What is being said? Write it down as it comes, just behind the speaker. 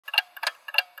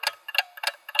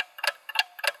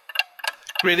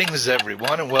Greetings,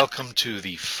 everyone, and welcome to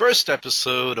the first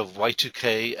episode of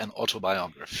Y2K, an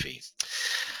autobiography.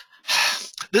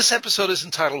 This episode is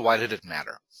entitled, Why Did It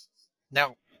Matter?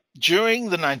 Now, during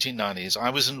the 1990s,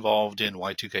 I was involved in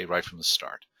Y2K right from the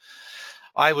start.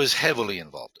 I was heavily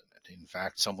involved in it. In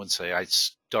fact, some would say I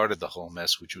started the whole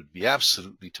mess, which would be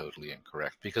absolutely, totally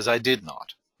incorrect, because I did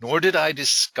not, nor did I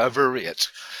discover it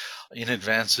in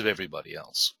advance of everybody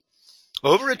else.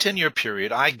 Over a 10-year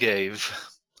period, I gave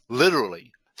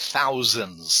literally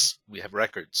thousands, we have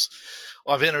records,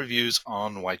 of interviews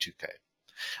on Y2K.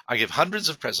 I gave hundreds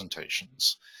of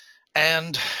presentations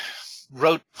and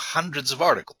wrote hundreds of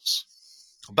articles.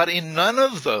 But in none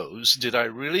of those did I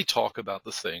really talk about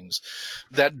the things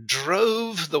that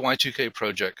drove the Y2K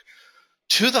project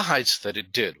to the heights that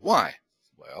it did. Why?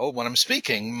 Well, when I'm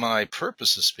speaking, my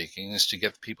purpose of speaking is to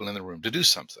get people in the room to do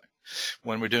something.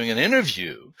 When we're doing an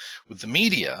interview with the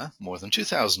media, more than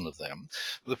 2,000 of them,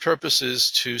 the purpose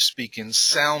is to speak in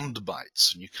sound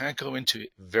bites. And you can't go into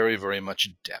very, very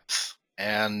much depth.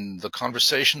 And the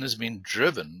conversation is being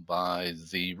driven by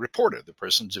the reporter, the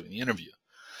person doing the interview.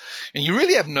 And you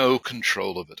really have no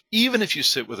control of it. Even if you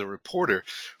sit with a reporter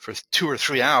for 2 or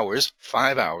 3 hours,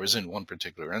 5 hours in one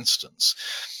particular instance,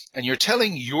 and you're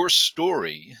telling your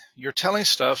story, you're telling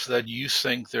stuff that you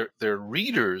think their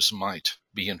readers might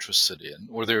be interested in,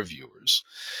 or their viewers.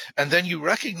 And then you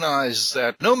recognize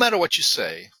that no matter what you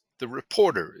say, the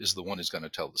reporter is the one who's going to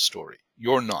tell the story.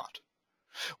 You're not.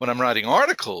 When I'm writing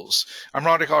articles, I'm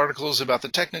writing articles about the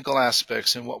technical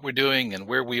aspects and what we're doing and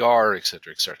where we are, et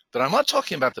cetera, et cetera. But I'm not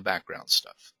talking about the background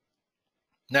stuff.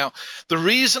 Now, the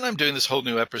reason I'm doing this whole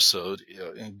new episode,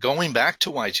 and going back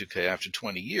to Y2K after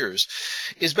 20 years,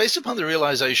 is based upon the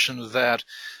realization that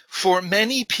for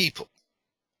many people,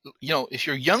 if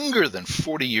you're younger than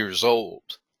 40 years old,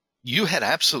 you had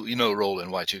absolutely no role in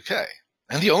Y2K.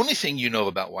 And the only thing you know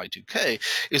about Y2K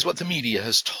is what the media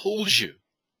has told you,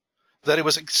 that it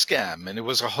was a scam and it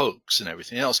was a hoax and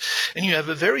everything else. And you have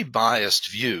a very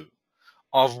biased view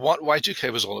of what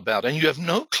Y2K was all about, and you have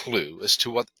no clue as to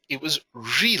what it was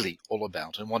really all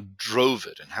about and what drove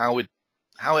it and how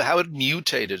it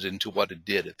mutated into what it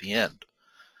did at the end.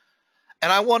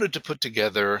 And I wanted to put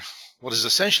together what is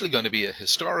essentially going to be a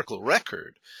historical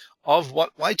record of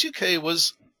what Y2K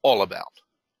was all about.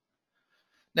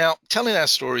 Now, telling that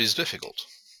story is difficult.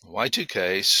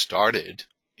 Y2K started,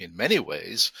 in many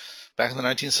ways, back in the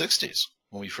 1960s,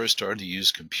 when we first started to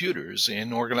use computers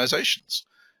in organizations.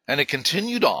 And it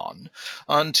continued on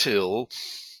until,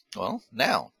 well,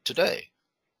 now, today.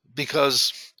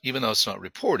 Because even though it's not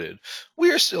reported,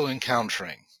 we are still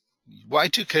encountering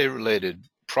Y2K-related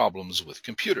problems with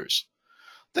computers.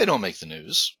 They don't make the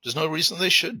news. There's no reason they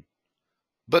should.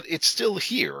 But it's still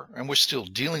here, and we're still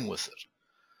dealing with it.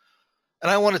 And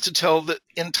I wanted to tell the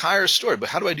entire story, but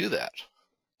how do I do that?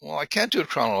 Well, I can't do it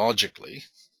chronologically,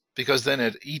 because then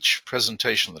at each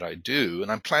presentation that I do,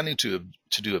 and I'm planning to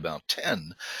do about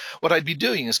 10, what I'd be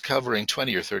doing is covering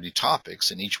 20 or 30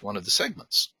 topics in each one of the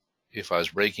segments. If I was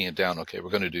breaking it down, okay, we're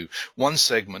going to do one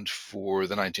segment for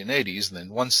the 1980s and then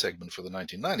one segment for the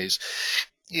 1990s,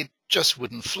 it just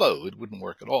wouldn't flow. It wouldn't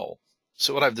work at all.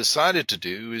 So what I've decided to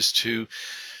do is to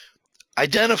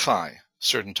identify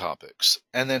certain topics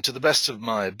and then, to the best of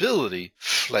my ability,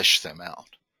 flesh them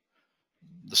out.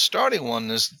 The starting one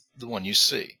is the one you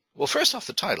see. Well, first off,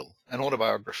 the title, an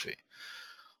autobiography.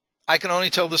 I can only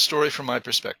tell the story from my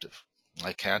perspective.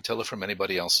 I can't tell it from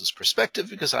anybody else's perspective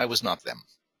because I was not them.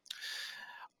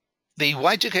 The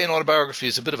Y2K autobiography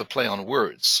is a bit of a play on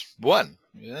words. One,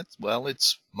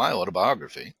 it's my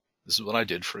autobiography. This is what I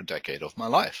did for a decade of my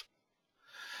life.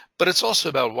 But it's also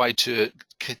about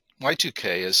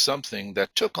Y2K as something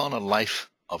that took on a life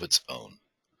of its own.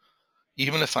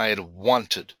 Even if I had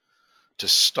wanted to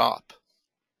stop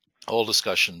all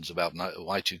discussions about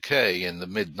Y2K in the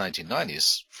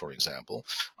mid-1990s, for example,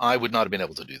 I would not have been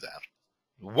able to do that.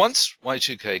 Once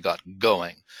Y2K got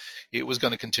going, it was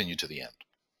going to continue to the end.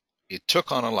 It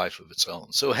took on a life of its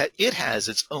own. So it has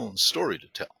its own story to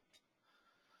tell.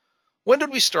 When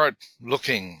did we start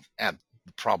looking at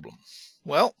the problem?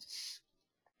 Well,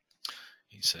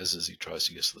 he says as he tries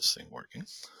to get this thing working,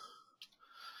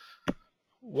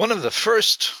 one of the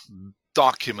first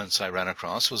documents I ran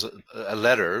across was a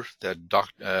letter that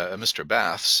Mr.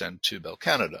 Bath sent to Bell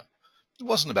Canada. It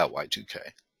wasn't about Y2K.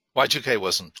 Y2K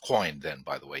wasn't coined then,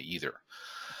 by the way, either.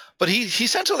 But he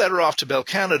sent a letter off to Bell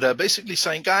Canada basically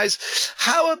saying, guys,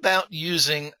 how about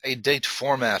using a date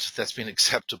format that's been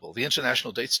acceptable, the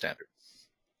International Date Standard,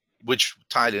 which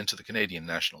tied into the Canadian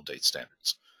National Date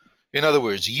Standards. In other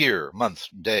words, year, month,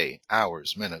 day,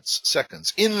 hours, minutes,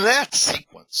 seconds, in that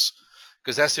sequence.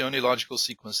 because that's the only logical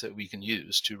sequence that we can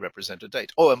use to represent a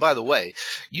date. Oh, and by the way,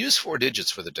 use 4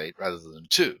 digits for the date rather than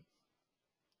 2.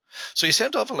 So he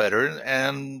sent off a letter,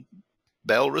 and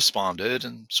Bell responded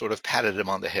and sort of patted him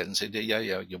on the head and said,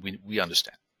 yeah, we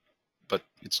understand, but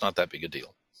it's not that big a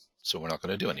deal, so we're not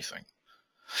going to do anything.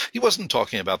 He wasn't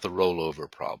talking about the rollover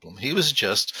problem. He was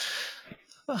just,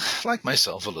 like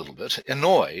myself a little bit,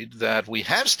 annoyed that we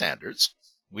have standards,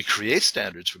 we create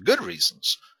standards for good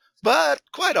reasons, but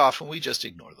quite often we just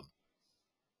ignore them.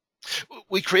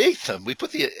 We create them, we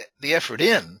put the effort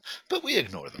in, but we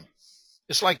ignore them.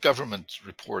 It's like government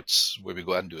reports where we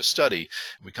go out and do a study,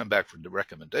 and we come back with the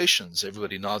recommendations.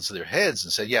 Everybody nods their heads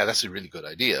and say, yeah, that's a really good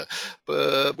idea,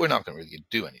 but we're not going to really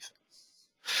do anything.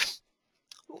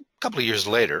 A couple of years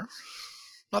later,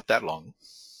 not that long,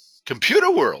 Computer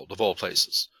World, of all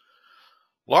places,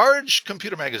 large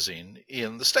computer magazine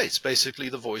in the States, basically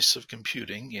the voice of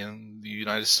computing in the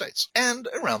United States and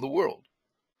around the world,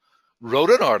 wrote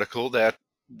an article that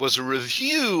was a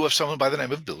review of someone by the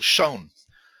name of Bill Schoen.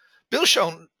 Bill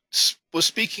Schoen was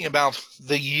speaking about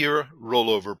the year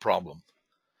rollover problem,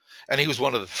 and he was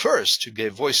one of the first who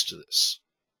gave voice to this.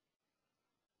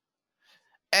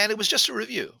 And it was just a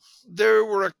review. There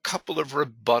were a couple of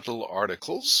rebuttal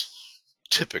articles,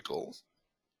 typical,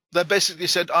 that basically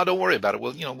said, oh, don't worry about it.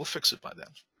 Well, we'll fix it by then.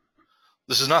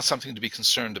 This is not something to be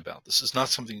concerned about. This is not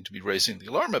something to be raising the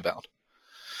alarm about.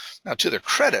 Now, to their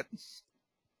credit,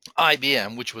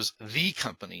 IBM, which was the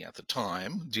company at the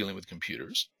time dealing with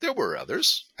computers, there were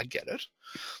others, I get it.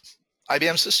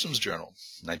 IBM Systems Journal,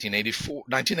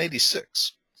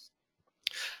 1986.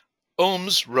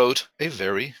 Ohms wrote a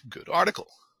very good article.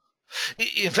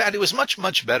 In fact, it was much,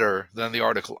 much better than the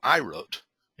article I wrote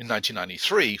in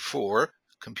 1993 for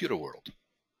Computer World.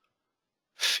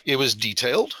 It was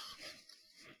detailed.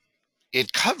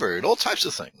 It covered all types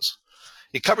of things.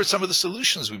 It covered some of the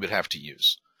solutions we would have to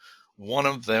use. One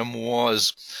of them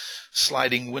was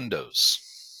sliding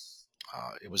windows.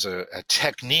 It was a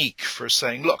technique for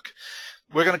saying, look,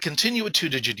 we're going to continue with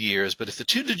 2-digit years, but if the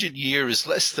 2-digit year is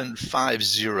less than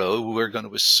 50, we're going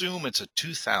to assume it's a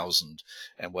 2000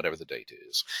 and whatever the date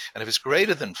is. And if it's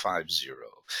greater than 50,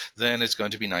 then it's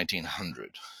going to be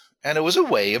 1900. And it was a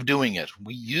way of doing it.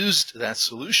 We used that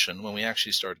solution when we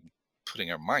actually started putting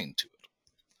our mind to it.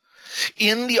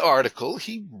 In the article,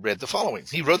 he wrote the following.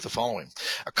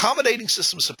 Accommodating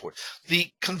system support. The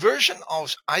conversion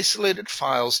of isolated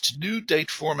files to new date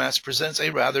formats presents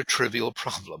a rather trivial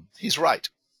problem. He's right.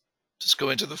 Just go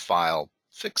into the file,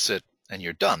 fix it, and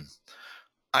you're done.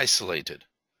 Isolated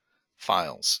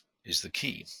files is the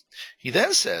key. He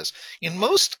then says, in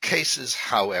most cases,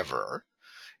 however,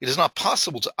 it is not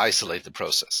possible to isolate the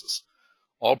processes.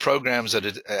 All programs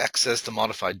that access the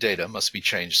modified data must be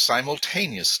changed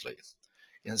simultaneously.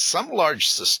 In some large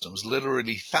systems,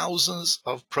 literally thousands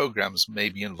of programs may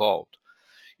be involved.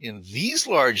 In these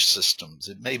large systems,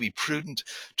 it may be prudent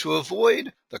to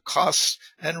avoid the cost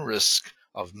and risk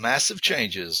of massive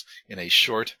changes in a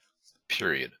short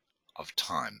period of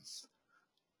time.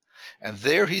 And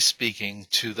there he's speaking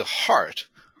to the heart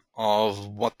of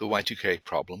what the Y2K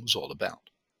problem is all about.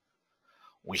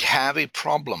 We have a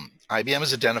problem. IBM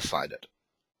has identified it.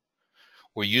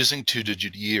 We're using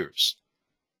 2-digit years.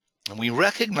 And we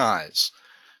recognize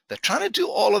that trying to do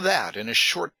all of that in a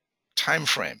short time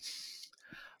frame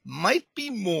might be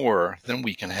more than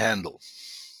we can handle.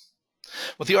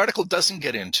 What the article doesn't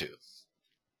get into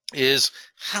is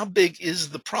how big is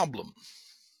the problem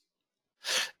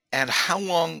and how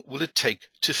long will it take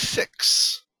to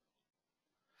fix?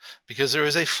 Because there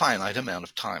is a finite amount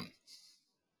of time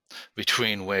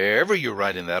between wherever you're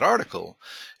writing that article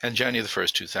and January the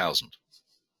 1st, 2000.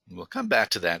 We'll come back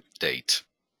to that date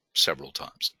several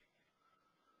times.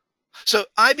 So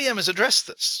IBM has addressed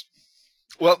this.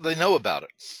 Well, they know about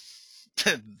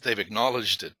it. They've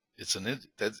acknowledged it.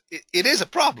 It is a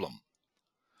problem.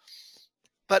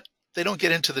 But they don't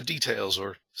get into the details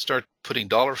or start putting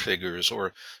dollar figures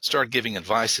or start giving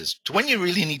advices to when you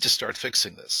really need to start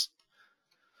fixing this.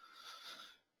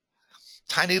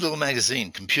 Tiny little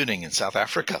magazine, Computing in South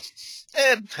Africa.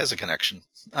 It has a connection.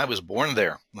 I was born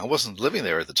there. I wasn't living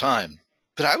there at the time,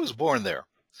 but I was born there.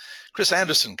 Chris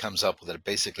Anderson comes up with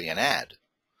basically an ad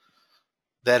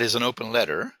that is an open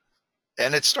letter,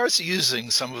 and it starts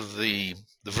using some of the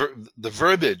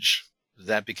verbiage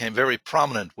that became very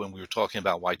prominent when we were talking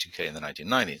about Y2K in the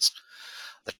 1990s,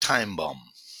 the time bomb.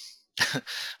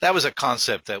 That was a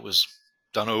concept that was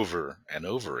done over and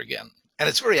over again, and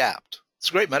it's very apt. It's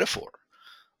a great metaphor.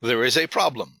 There is a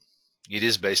problem. It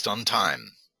is based on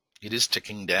time. It is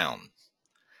ticking down.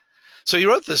 So he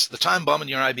wrote this, The Time Bomb in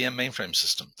Your IBM Mainframe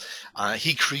System.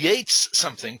 He creates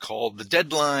something called the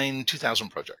Deadline 2000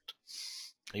 Project.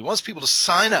 He wants people to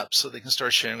sign up so they can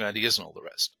start sharing ideas and all the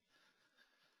rest.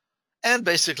 And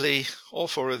basically, all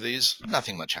four of these,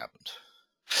 nothing much happened.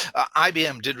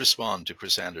 IBM did respond to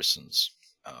Chris Anderson's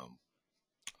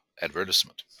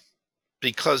advertisement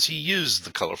because he used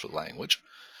the colorful language,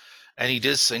 and he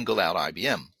did single out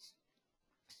IBM.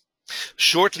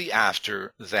 Shortly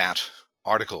after that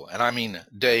article, and I mean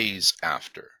days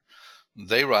after,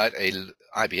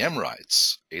 IBM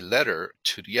writes a letter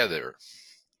to the editor,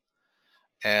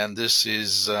 and this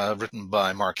is written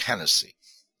by Mark Hennessy.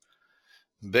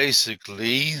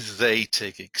 Basically, they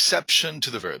take exception to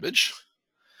the verbiage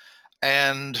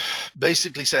and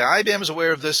basically say, IBM is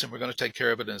aware of this and we're going to take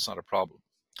care of it and it's not a problem.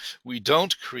 We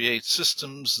don't create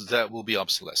systems that will be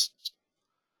obsolescent.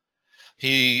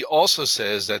 He also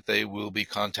says that they will be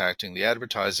contacting the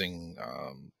advertising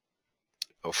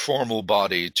a formal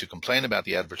body to complain about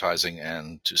the advertising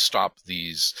and to stop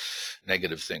these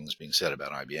negative things being said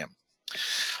about IBM.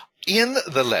 In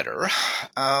the letter,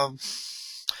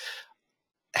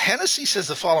 Hennessy says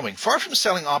the following: far from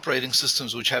selling operating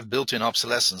systems which have built-in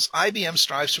obsolescence, IBM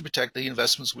strives to protect the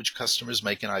investments which customers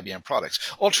make in IBM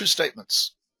products. All true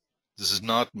statements. This is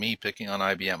not me picking on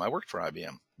IBM. I worked for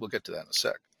IBM. We'll get to that in a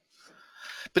sec.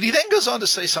 But he then goes on to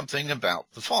say something about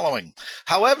the following.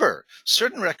 However,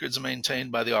 certain records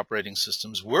maintained by the operating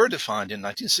systems were defined in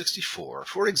 1964,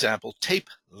 for example, tape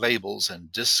labels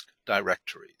and disk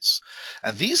directories.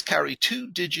 And these carry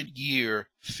 2-digit year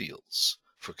fields.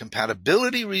 For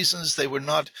compatibility reasons, they were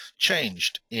not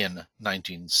changed in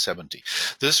 1970.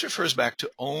 This refers back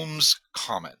to Ohm's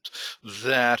comment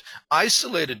that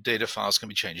isolated data files can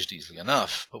be changed easily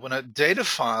enough. But when a data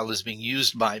file is being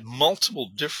used by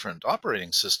multiple different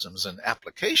operating systems and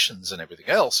applications and everything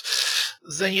else,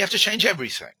 then you have to change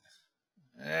everything.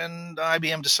 And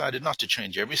IBM decided not to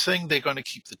change everything. They're going to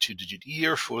keep the 2-digit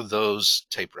year for those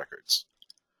tape records.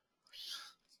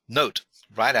 Note,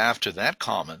 right after that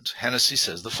comment, Hennessy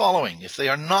says the following: if they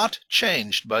are not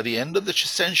changed by the end of the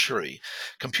century,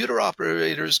 computer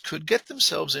operators could get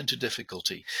themselves into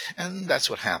difficulty. And that's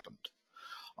what happened.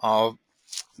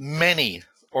 Many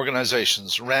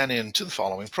organizations ran into the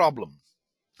following problem.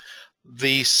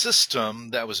 The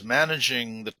system that was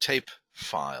managing the tape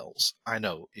files, I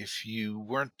know, if you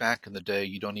weren't back in the day,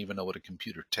 you don't even know what a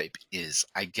computer tape is.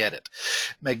 I get it.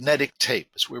 Magnetic tape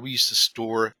is where we used to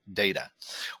store data.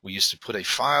 We used to put a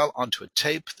file onto a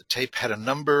tape. The tape had a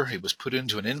number. It was put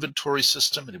into an inventory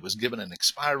system, and it was given an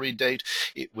expiry date.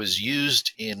 It was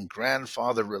used in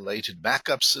grandfather-related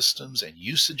backup systems and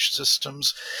usage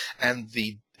systems. And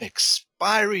the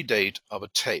expiry date of a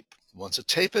tape, once a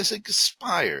tape has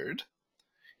expired,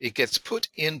 it gets put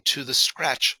into the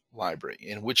scratch library,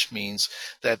 in which means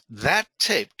that that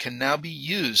tape can now be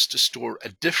used to store a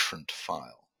different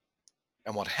file.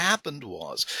 And what happened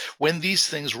was, when these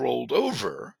things rolled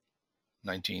over,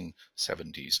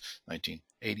 1970s,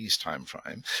 1980s time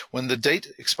frame, when the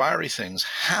date expiry things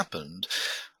happened,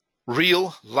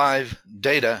 real live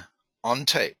data on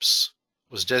tapes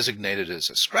was designated as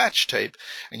a scratch tape,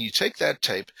 and you take that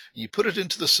tape and you put it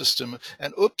into the system,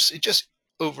 and oops, it just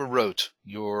overwrote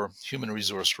your human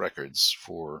resource records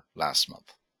for last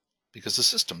month because the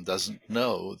system doesn't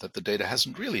know that the data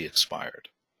hasn't really expired.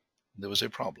 There was a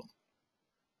problem.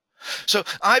 So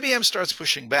IBM starts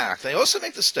pushing back. They also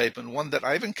make the statement, one that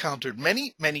I've encountered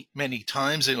many, many, many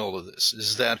times in all of this,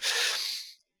 is that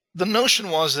the notion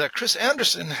was that Chris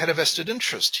Anderson had a vested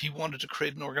interest. He wanted to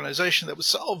create an organization that would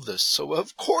solve this. So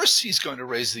of course he's going to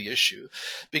raise the issue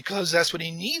because that's what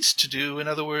he needs to do. In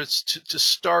other words, to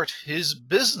start his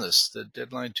business, the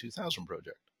Deadline 2000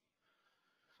 project.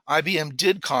 IBM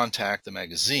did contact the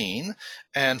magazine,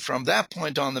 and from that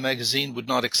point on, the magazine would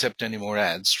not accept any more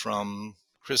ads from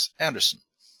Chris Anderson.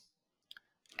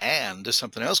 And there's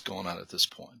something else going on at this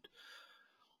point.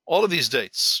 All of these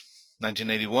dates,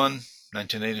 1981,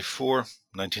 1984,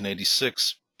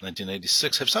 1986,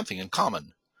 1986 have something in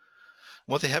common.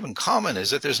 What they have in common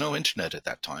is that there's no internet at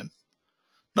that time.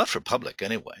 Not for public,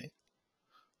 anyway.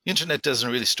 The internet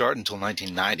doesn't really start until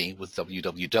 1990 with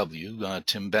www.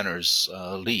 Tim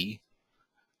Berners-Lee,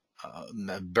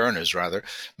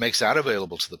 makes that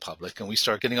available to the public, and we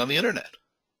start getting on the internet.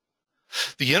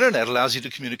 The internet allows you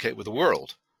to communicate with the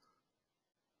world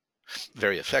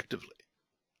very effectively.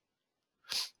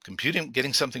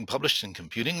 Getting something published in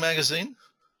Computing Magazine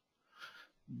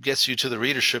gets you to the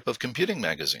readership of Computing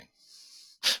Magazine.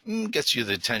 Gets you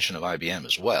the attention of IBM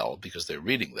as well, because they're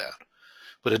reading that.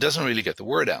 But it doesn't really get the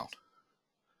word out.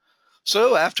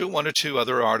 So after one or two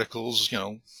other articles,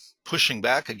 pushing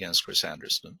back against Chris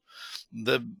Anderson,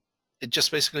 the it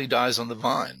just basically dies on the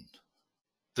vine.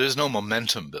 There's no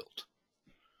momentum built.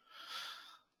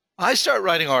 I start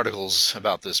writing articles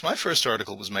about this. My first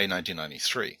article was May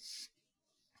 1993.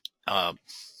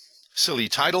 Silly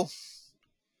title,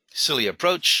 silly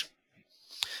approach,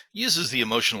 uses the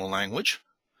emotional language,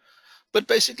 but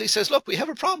basically says, look, we have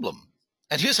a problem.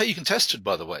 And here's how you can test it,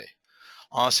 by the way.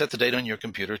 Set the date on your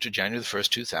computer to January the 1st,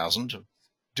 2000.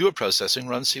 Do a processing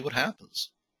run, see what happens.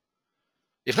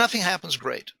 If nothing happens,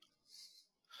 great.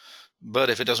 But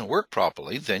if it doesn't work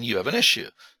properly, then you have an issue.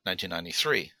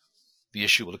 1993. The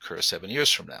issue will occur 7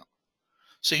 years from now.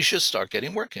 So you should start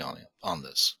getting working on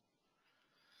this.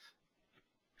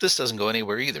 This doesn't go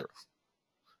anywhere either.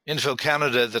 Info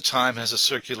Canada at the time has a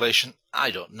circulation,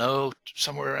 I don't know,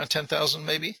 somewhere around 10,000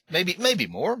 maybe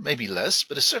more, maybe less,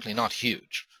 but it's certainly not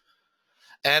huge.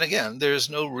 And again, there's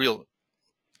no real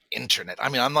internet. I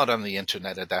mean, I'm not on the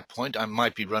internet at that point. I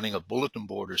might be running a bulletin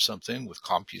board or something with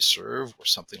CompuServe or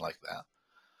something like that.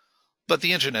 But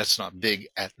the internet's not big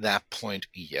at that point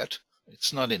yet.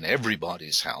 It's not in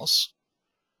everybody's house.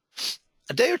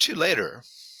 A day or two later,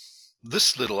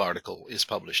 this little article is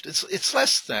published. It's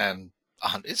less than,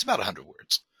 it's about 100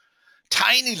 words.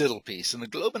 Tiny little piece in the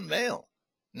Globe and Mail,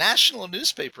 national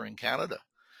newspaper in Canada.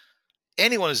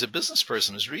 Anyone who's a business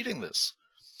person is reading this.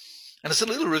 And it's a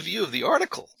little review of the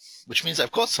article, which means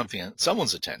I've caught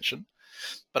someone's attention.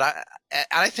 But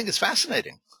I think it's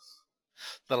fascinating.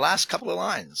 The last couple of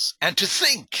lines. And to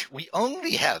think we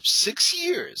only have 6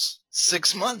 years,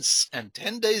 6 months, and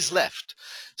 10 days left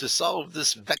to solve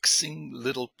this vexing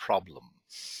little problem.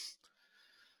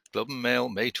 Globe and Mail,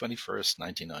 May 21st,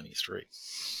 1993.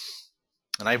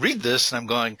 And I read this and I'm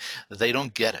going, they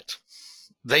don't get it.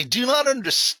 They do not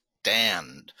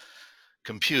understand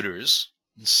computers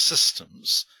and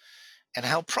systems and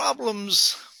how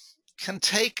problems can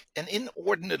take an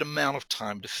inordinate amount of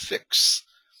time to fix.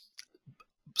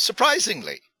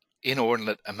 Surprisingly,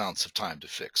 inordinate amounts of time to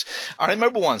fix. I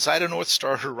remember once I had a North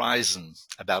Star Horizon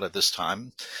about at this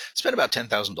time, spent about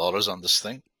 $10,000 on this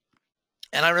thing.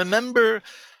 And I remember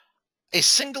a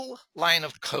single line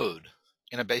of code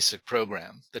in a basic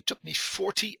program that took me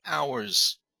 40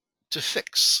 hours to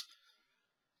fix.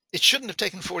 It shouldn't have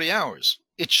taken 40 hours.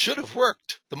 It should have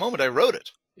worked the moment I wrote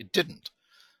it. It didn't.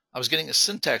 I was getting a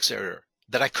syntax error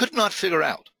that I could not figure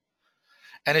out.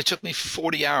 And it took me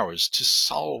 40 hours to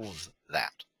solve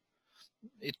that.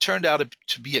 It turned out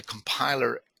to be a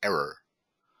compiler error,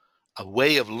 a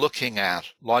way of looking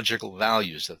at logical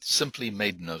values that simply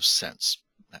made no sense.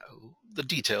 Now, the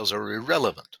details are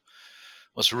irrelevant.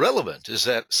 What's relevant is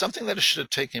that something that should have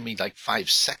taken me like 5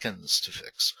 seconds to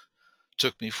fix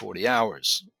took me 40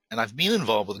 hours. And I've been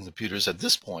involved with computers at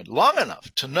this point long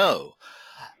enough to know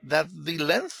that the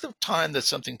length of time that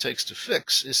something takes to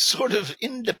fix is sort of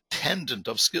independent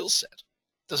of skill set.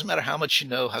 Doesn't matter how much you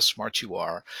know, how smart you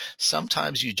are.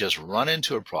 Sometimes you just run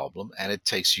into a problem and it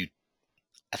takes you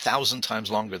 1,000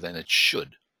 times longer than it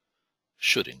should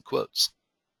in quotes.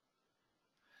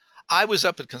 I was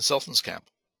up at Consultants Camp.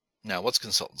 Now, what's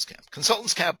Consultants Camp?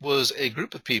 Consultants Camp was a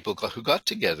group of people who got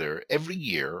together every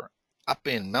year up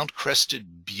in Mount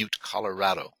Crested Butte,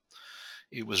 Colorado.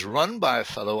 It was run by a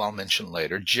fellow I'll mention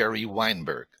later, Jerry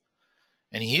Weinberg.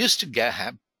 And he used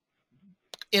to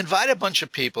invite a bunch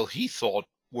of people he thought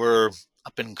were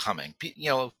up and coming,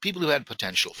 people who had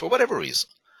potential for whatever reason.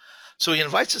 So he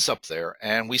invites us up there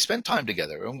and we spend time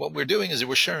together. And what we're doing is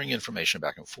we're sharing information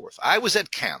back and forth. I was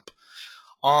at camp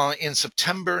in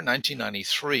September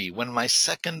 1993 when my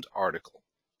second article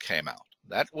came out.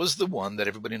 That was the one that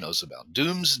everybody knows about,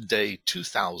 Doomsday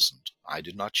 2000. I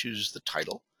did not choose the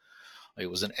title. It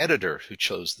was an editor who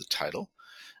chose the title.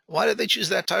 Why did they choose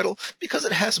that title? Because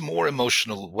it has more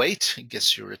emotional weight. It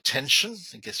gets your attention.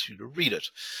 It gets you to read it.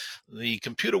 The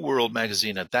Computer World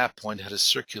magazine at that point had a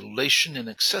circulation in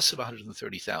excess of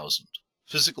 130,000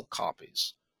 physical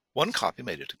copies. One copy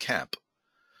made it to camp.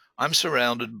 I'm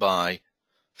surrounded by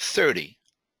 30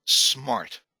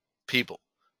 smart people,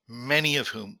 many of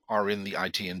whom are in the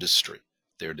IT industry.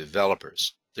 They're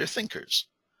developers. They're thinkers.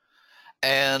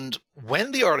 And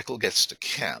when the article gets to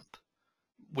camp,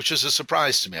 which is a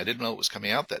surprise to me, I didn't know it was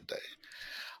coming out that day.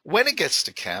 When it gets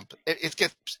to camp, it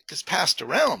gets passed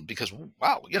around because,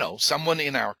 wow, someone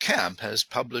in our camp has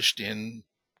published in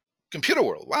Computer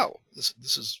World. Wow, this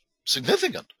is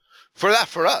significant for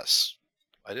us.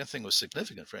 I didn't think it was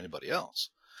significant for anybody else.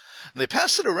 And they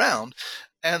passed it around,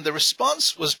 and the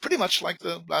response was pretty much like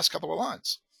the last couple of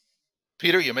lines.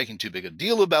 Peter, you're making too big a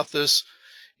deal about this.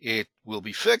 It will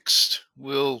be fixed.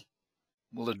 We'll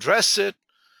address it.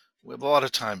 We have a lot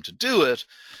of time to do it.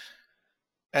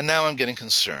 And now I'm getting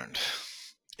concerned.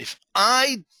 If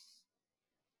I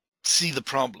see the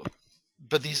problem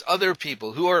But these other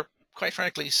people who are, quite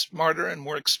frankly, smarter and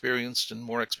more experienced and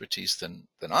more expertise than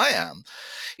I am,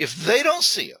 if they don't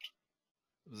see it,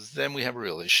 then we have a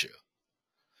real issue.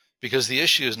 Because the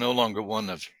issue is no longer one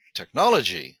of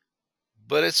technology,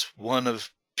 but it's one of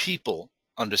people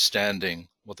understanding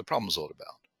what the problem's all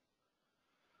about.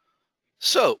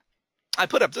 So I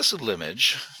put up this little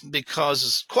image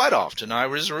because quite often I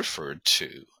was referred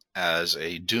to as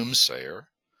a doomsayer,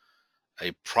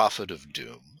 a prophet of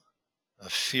doom, a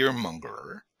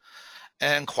fearmongerer,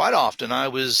 and quite often I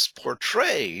was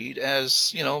portrayed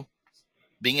as,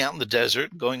 being out in the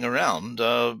desert, going around,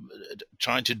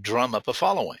 trying to drum up a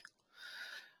following.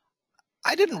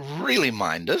 I didn't really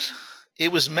mind it.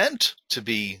 It was meant to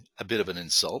be a bit of an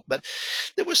insult, but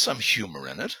there was some humor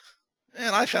in it.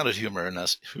 And I found it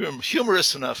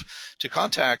humorous enough to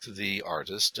contact the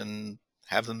artist and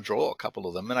have them draw a couple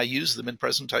of them, and I used them in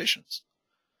presentations.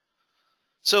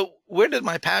 So where did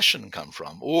my passion come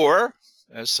from? Or,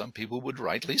 as some people would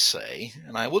rightly say,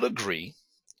 and I would agree,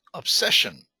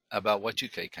 obsession about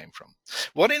Y2K came from.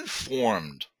 What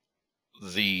informed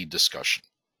the discussion?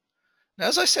 Now,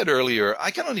 as I said earlier,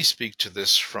 I can only speak to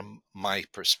this from my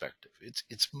perspective.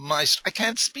 I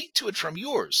can't speak to it from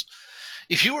yours.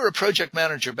 If you were a project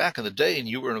manager back in the day and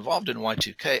you were involved in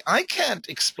Y2K, I can't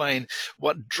explain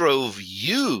what drove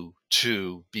you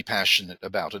to be passionate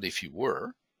about it if you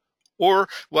were, or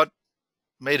what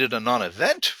made it a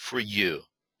non-event for you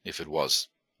if it was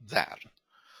that.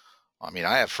 I mean,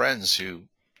 I have friends who,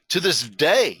 to this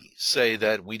day, say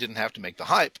that we didn't have to make the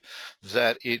hype,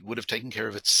 that it would have taken care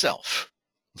of itself.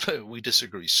 We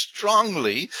disagree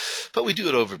strongly, but we do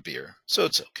it over beer, so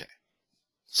it's okay.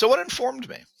 So what informed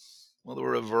me? Well, there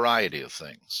were a variety of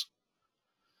things.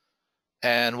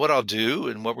 And what I'll do,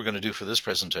 and what we're going to do for this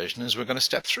presentation, is we're going to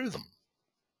step through them.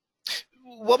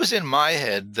 What was in my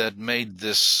head that made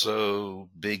this so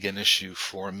big an issue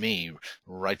for me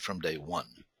right from day one,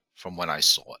 from when I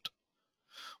saw it?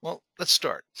 Well, let's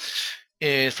start.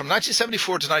 From 1974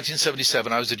 to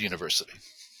 1977, I was at university,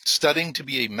 studying to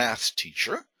be a math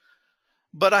teacher.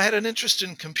 But I had an interest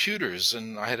in computers,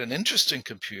 and I had an interest in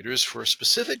computers for a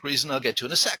specific reason I'll get to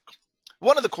in a sec.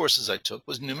 One of the courses I took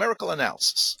was numerical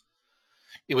analysis.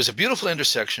 It was a beautiful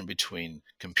intersection between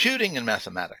computing and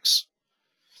mathematics.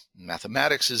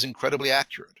 Mathematics is incredibly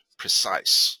accurate,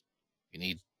 precise. You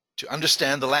need to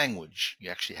understand the language.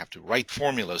 You actually have to write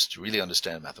formulas to really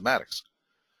understand mathematics.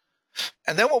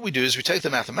 And then what we do is we take the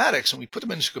mathematics and we put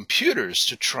them into computers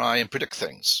to try and predict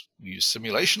things. We use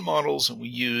simulation models and we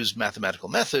use mathematical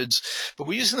methods, but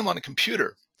we're using them on a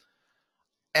computer.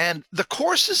 And the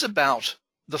course is about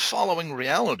the following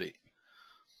reality.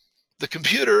 The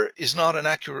computer is not an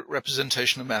accurate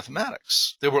representation of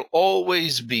mathematics. There will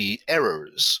always be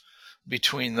errors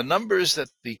between the numbers that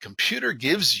the computer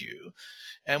gives you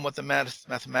and what the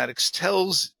mathematics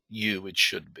tells you it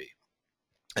should be.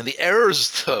 And the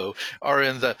errors, though, are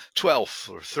in the 12th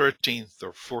or 13th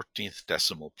or 14th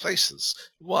decimal places.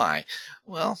 Why?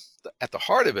 Well, at the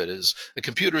heart of it is the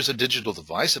computer is a digital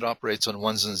device. It operates on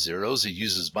ones and zeros. It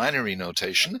uses binary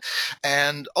notation.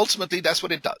 And ultimately, that's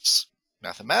what it does.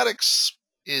 Mathematics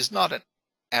is not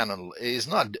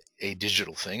a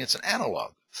digital thing. It's an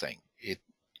analog thing.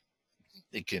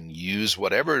 It can use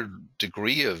whatever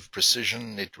degree of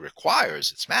precision it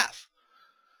requires. It's math.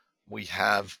 We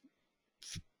have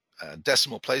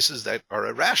decimal places that are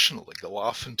irrational, that go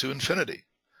off into infinity.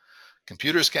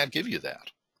 Computers can't give you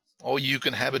that. Or you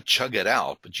can have it chug it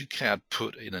out, but you can't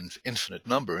put in an infinite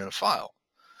number in a file.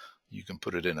 You can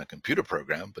put it in a computer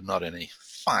program, but not in a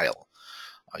file.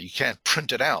 You can't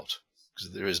print it out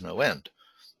because there is no end.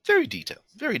 Very detailed,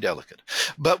 very delicate.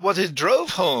 But what it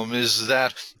drove home is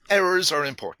that errors are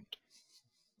important.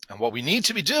 And what we need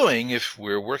to be doing if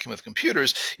we're working with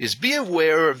computers is be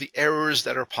aware of the errors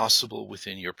that are possible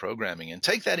within your programming and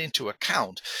take that into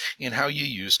account in how you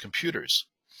use computers.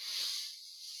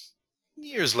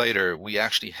 Years later, we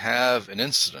actually have an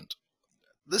incident.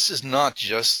 This is not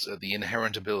just the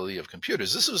inherent ability of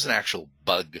computers. This was an actual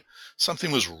bug.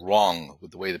 Something was wrong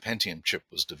with the way the Pentium chip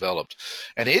was developed,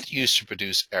 and it used to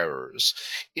produce errors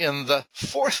in the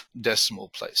 4th decimal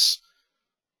place.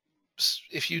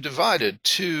 If you divided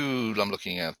I'm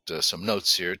looking at some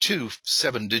notes here, 2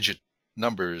 7-digit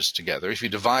numbers together, if you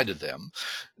divided them,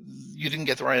 you didn't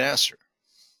get the right answer.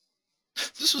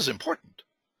 This was important.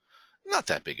 Not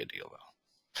that big a deal,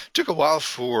 though. Took a while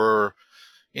for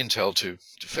Intel to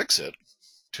fix it,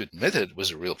 to admit it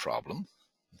was a real problem,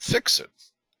 fix it,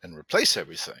 and replace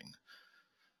everything.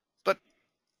 But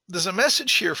there's a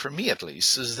message here for me, at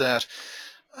least, is that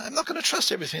I'm not going to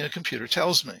trust everything a computer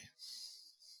tells me,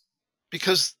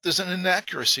 because there's an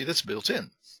inaccuracy that's built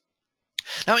in.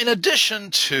 Now, in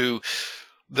addition to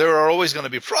there are always going to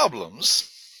be problems,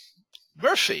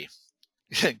 Murphy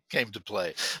came to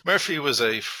play. Murphy was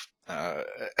a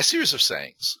series of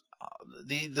sayings.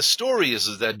 The story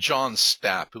is that John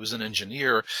Stapp, who was an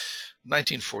engineer,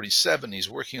 1947, he's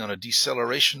working on a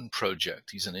deceleration project.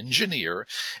 He's an engineer,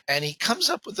 and he comes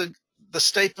up with the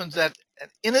statement that an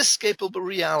inescapable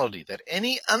reality, that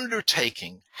any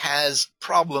undertaking has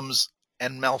problems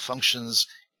and malfunctions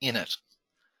in it.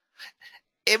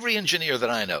 Every engineer that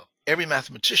I know, every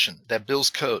mathematician that builds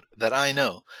code that I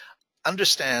know,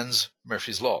 understands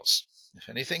Murphy's laws. If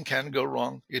anything can go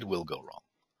wrong, it will go wrong.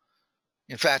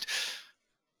 In fact,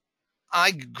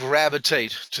 I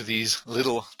gravitate to these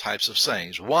little types of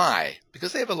sayings. Why?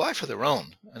 Because they have a life of their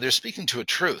own, and they're speaking to a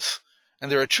truth.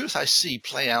 And they're a truth I see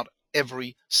play out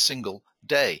every single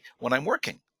day when I'm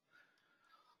working.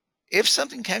 If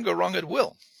something can go wrong, it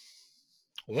will.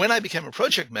 When I became a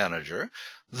project manager,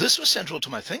 this was central to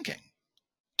my thinking,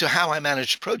 to how I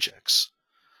managed projects.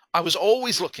 I was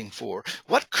always looking for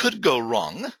what could go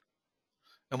wrong,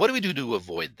 and what do we do to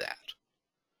avoid that?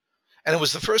 And it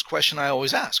was the first question I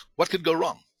always asked. What could go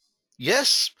wrong?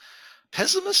 Yes.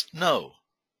 Pessimist? No.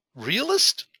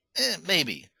 Realist?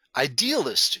 Maybe.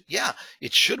 Idealist? Yeah,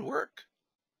 it should work.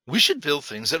 We should build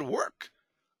things that work.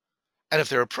 And if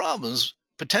there are problems,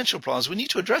 potential problems, we need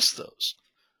to address those.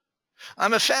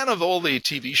 I'm a fan of all the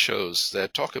TV shows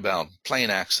that talk about plane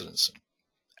accidents,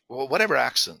 or whatever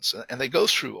accidents, and they go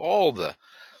through all the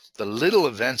little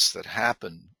events that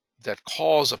happen that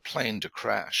cause a plane to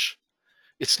crash.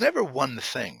 It's never one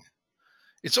thing.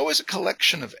 It's always a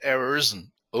collection of errors and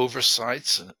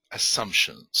oversights and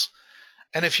assumptions.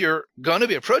 And if you're going to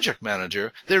be a project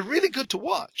manager, they're really good to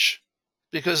watch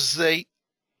because they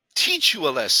teach you a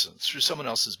lesson through someone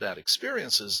else's bad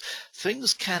experiences.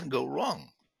 Things can go wrong.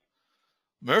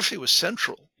 Murphy was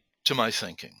central to my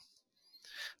thinking.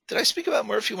 Did I speak about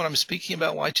Murphy when I'm speaking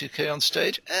about Y2K on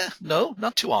stage? No,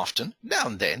 not too often. Now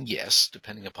and then, yes,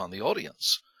 depending upon the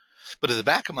audience. But at the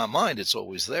back of my mind, it's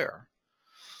always there.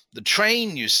 The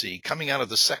train you see coming out of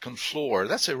the second floor,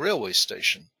 that's a railway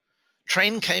station.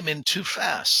 Train came in too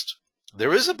fast.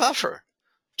 There is a buffer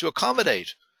to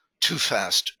accommodate too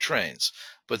fast trains.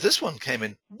 But this one came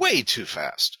in way too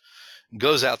fast.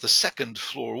 Goes out the second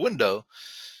floor window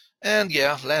and,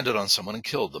 yeah, landed on someone and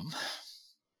killed them.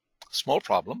 Small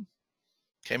problem.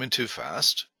 Came in too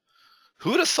fast.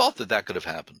 Who would have thought that that could have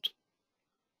happened?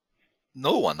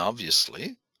 No one,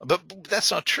 obviously. But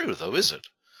that's not true, though, is it?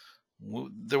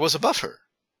 There was a buffer.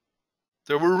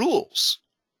 There were rules.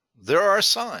 There are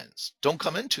signs. Don't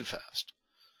come in too fast.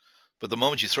 But the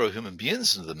moment you throw human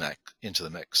beings into the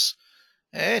mix,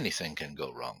 anything can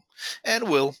go wrong, and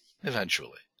will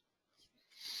eventually.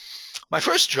 My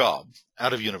first job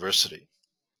out of university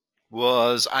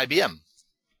was IBM.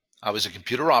 I was a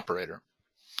computer operator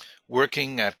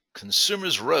working at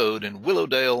Consumers Road in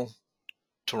Willowdale,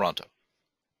 Toronto.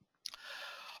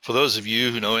 For those of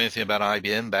you who know anything about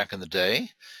IBM back in the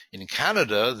day, in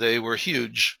Canada, they were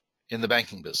huge in the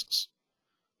banking business.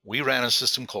 We ran a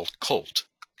system called COLT,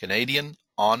 Canadian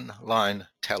Online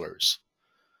Tellers.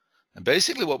 And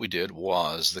basically what we did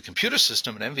was the computer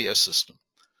system, an MVS system,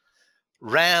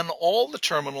 ran all the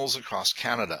terminals across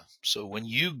Canada. So when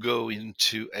you go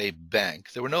into a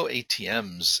bank, there were no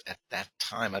ATMs at that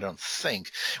time, I don't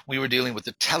think. We were dealing with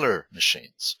the teller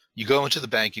machines. You go into the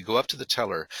bank, you go up to the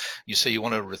teller, you say you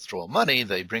want to withdraw money,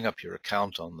 they bring up your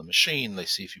account on the machine, they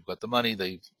see if you've got the money,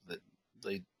 they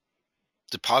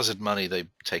deposit money, they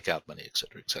take out money,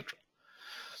 etc., etc.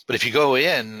 But if you go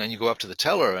in and you go up to the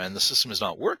teller and the system is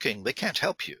not working, they can't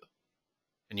help you,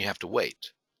 and you have to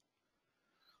wait.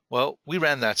 Well, we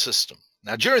ran that system.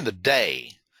 Now, during the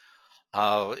day,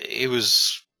 it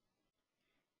was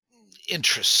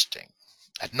interesting.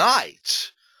 At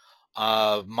night,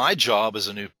 my job as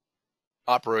a new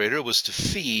operator was to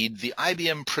feed the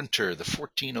IBM printer, the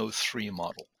 1403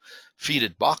 model. Feed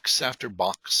it box after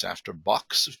box after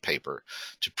box of paper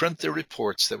to print the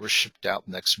reports that were shipped out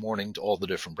the next morning to all the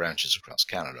different branches across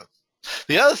Canada.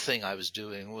 The other thing I was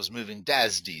doing was moving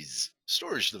DASDs,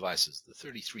 storage devices, the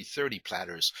 3330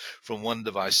 platters, from one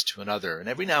device to another. And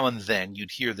every now and then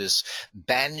you'd hear this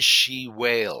banshee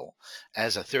wail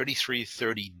as a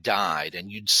 3330 died,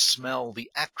 and you'd smell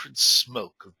the acrid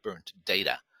smoke of burnt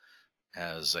data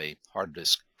as a hard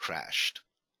disk crashed.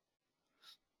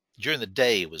 During the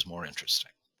day, it was more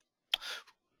interesting.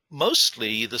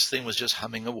 Mostly, this thing was just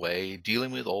humming away,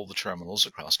 dealing with all the terminals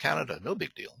across Canada. No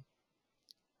big deal.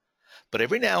 But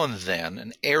every now and then,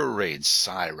 an air raid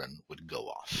siren would go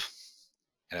off.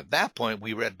 And at that point,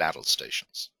 we were at battle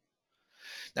stations.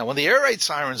 Now, when the air raid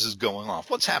sirens is going off,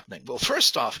 what's happening? Well,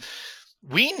 first off,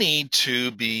 We need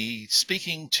to be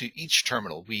speaking to each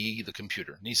terminal. We, the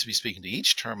computer, needs to be speaking to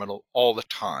each terminal all the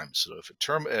time. So if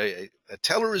a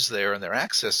teller is there and they're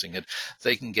accessing it,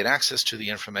 they can get access to the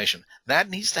information. That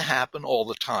needs to happen all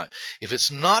the time. If it's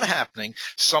not happening,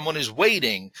 someone is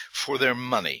waiting for their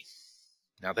money.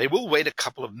 Now, they will wait a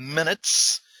couple of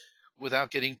minutes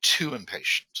without getting too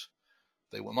impatient.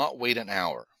 They will not wait an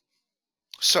hour.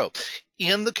 So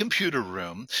in the computer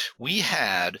room, we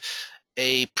had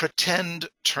a pretend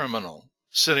terminal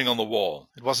sitting on the wall.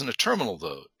 It wasn't a terminal,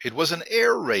 though. It was an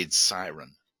air raid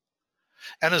siren.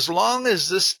 And as long as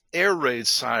this air raid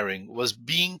siren was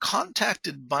being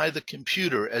contacted by the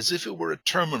computer as if it were a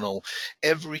terminal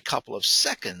every couple of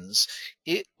seconds,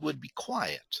 it would be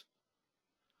quiet.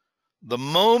 The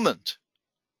moment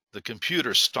the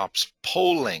computer stops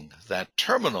polling that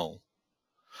terminal,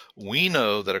 we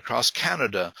know that across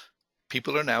Canada,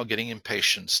 people are now getting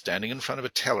impatient, standing in front of a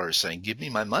teller saying, "Give me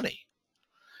my money."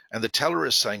 And the teller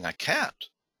is saying, "I can't.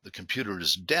 The computer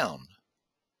is down."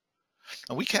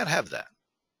 And we can't have that.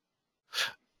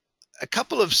 A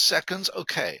couple of seconds,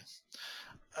 okay.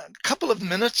 A couple of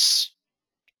minutes,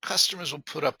 customers will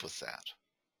put up with that.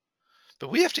 But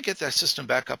we have to get that system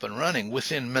back up and running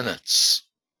within minutes.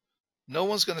 No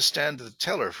one's going to stand at the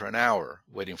teller for an hour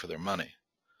waiting for their money.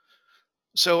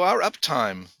 So our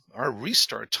uptime, our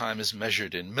restart time is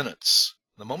measured in minutes.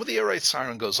 The moment the air raid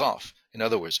siren goes off, in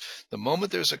other words, the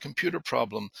moment there's a computer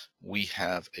problem, we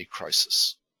have a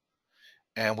crisis.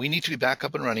 And we need to be back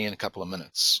up and running in a couple of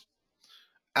minutes.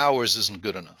 Hours isn't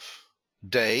good enough.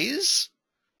 Days?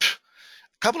 A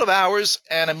couple of hours,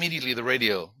 and immediately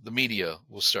the media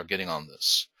will start getting on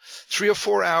this. 3 or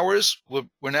 4 hours,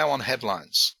 we're now on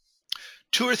headlines.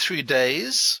 2 or 3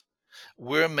 days,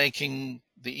 we're making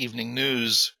the evening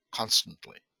news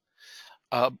constantly.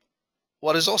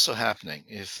 What is also happening,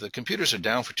 if the computers are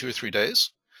down for 2 or 3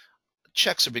 days,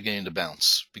 checks are beginning to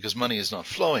bounce because money is not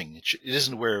flowing. It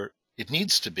isn't where it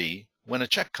needs to be when a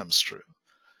check comes through.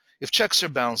 If checks are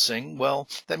bouncing, well,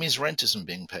 that means rent isn't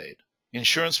being paid.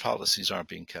 Insurance policies aren't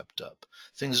being kept up.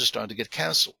 Things are starting to get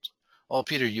canceled. "Oh,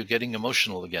 Peter, you're getting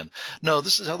emotional again." No,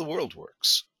 this is how the world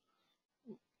works.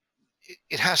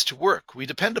 It has to work. We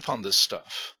depend upon this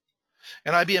stuff.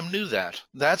 And IBM knew that.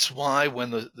 That's why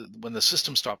when the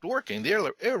system stopped working,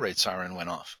 the air raid siren went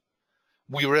off.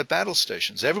 We were at battle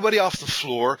stations. Everybody off the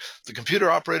floor. The computer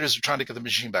operators are trying to get the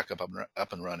machine back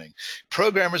up and running.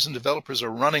 Programmers and developers are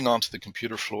running onto the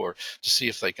computer floor to see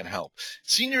if they can help.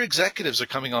 Senior executives are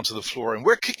coming onto the floor, and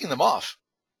we're kicking them off,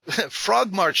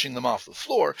 frog marching them off the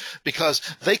floor because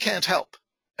they can't help.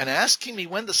 And asking me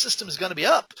when the system is going to be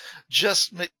up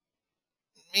just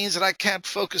means that I can't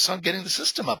focus on getting the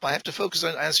system up. I have to focus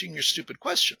on answering your stupid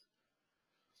question.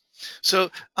 So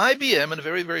IBM, in a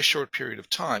very, very short period of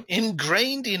time,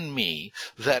 ingrained in me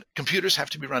that computers have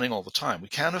to be running all the time. We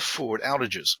can't afford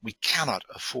outages. We cannot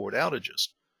afford outages.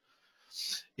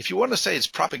 If you want to say it's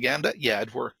propaganda, yeah,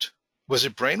 it worked. Was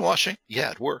it brainwashing?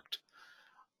 Yeah, it worked.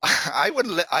 I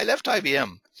left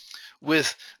IBM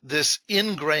with this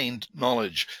ingrained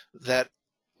knowledge that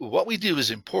what we do is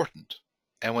important.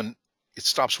 And when it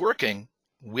stops working,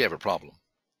 we have a problem.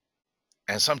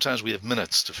 And sometimes we have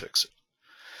minutes to fix it.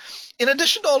 In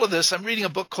addition to all of this, I'm reading a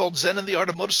book called Zen and the Art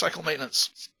of Motorcycle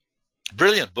Maintenance.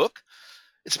 Brilliant book.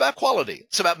 It's about quality.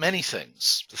 It's about many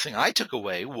things. The thing I took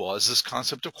away was this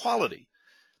concept of quality.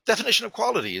 Definition of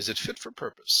quality: is it fit for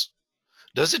purpose?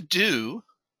 Does it do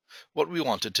what we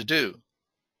want it to do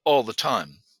all the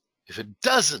time? If it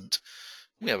doesn't,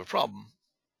 we have a problem.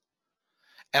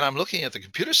 And I'm looking at the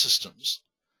computer systems,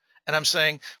 and I'm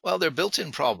saying, well, they're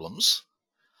built-in problems.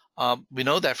 We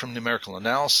know that from numerical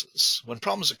analysis. When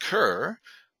problems occur,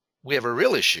 we have a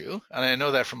real issue, and I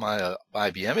know that from my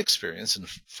IBM experience and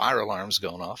fire alarms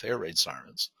going off, air raid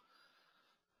sirens.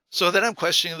 So then I'm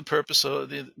questioning the purpose of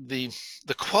the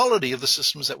quality of the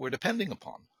systems that we're depending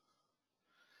upon.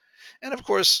 And of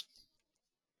course,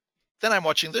 then I'm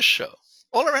watching this show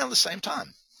all around the same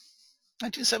time,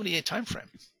 1978 timeframe.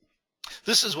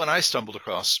 This is when I stumbled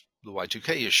across the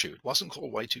Y2K issue. It wasn't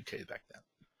called Y2K back then.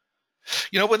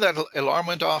 You know, when that alarm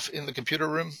went off in the computer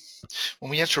room, when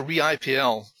we had to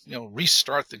re-IPL,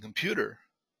 restart the computer,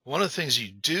 one of the things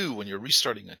you do when you're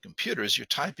restarting a computer is you're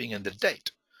typing in the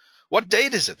date. What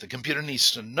date is it? The computer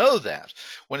needs to know that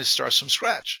when it starts from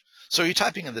scratch. So you're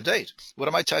typing in the date. What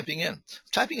am I typing in? I'm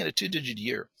typing in a 2-digit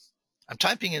year. I'm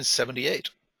typing in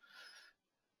 78.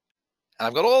 And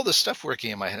I've got all this stuff working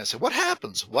in my head. I say, what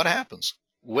happens? What happens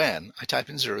when I type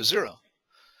in 00?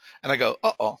 And I go,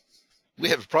 uh-oh, we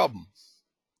have a problem.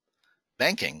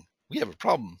 Banking, we have a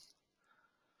problem.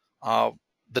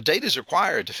 The date is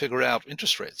required to figure out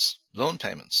interest rates, loan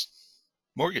payments,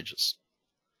 mortgages.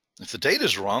 If the data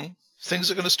is wrong, things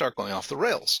are going to start going off the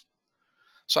rails.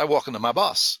 So I walk into my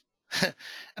boss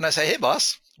and I say, hey,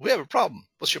 boss, we have a problem.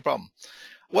 What's your problem?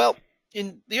 Well,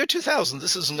 in the year 2000,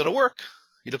 this isn't going to work.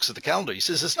 He looks at the calendar. He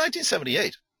says, it's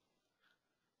 1978.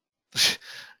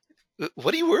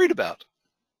 What are you worried about?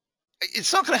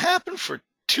 It's not going to happen for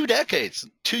 2 decades,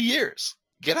 2 years.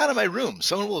 Get out of my room.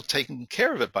 Someone will have taken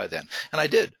care of it by then. And I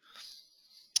did,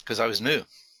 because I was new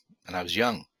and I was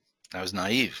young. I was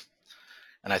naive.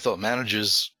 And I thought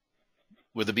managers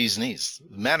were the bee's knees.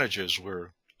 Managers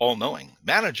were all-knowing.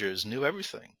 Managers knew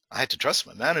everything. I had to trust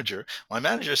my manager. My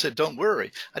manager said, don't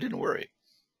worry. I didn't worry.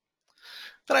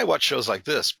 Then I watched shows like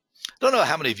this. I don't know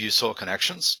how many of you saw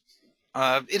Connections.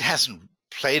 It hasn't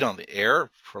played on the air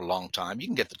for a long time. You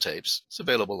can get the tapes. It's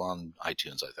available on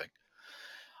iTunes, I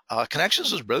think.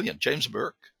 Connections was brilliant. James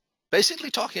Burke,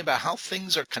 basically talking about how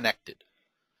things are connected,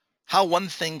 how one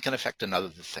thing can affect another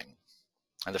thing.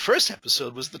 And the first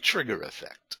episode was the trigger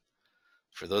effect.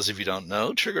 For those of you who don't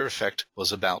know, trigger effect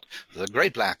was about the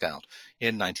Great Blackout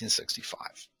in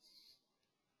 1965.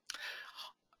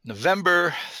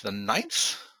 November the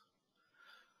 9th,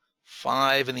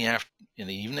 5 in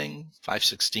the evening,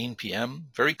 5:16 p.m.,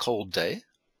 very cold day,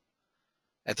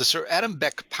 at the Sir Adam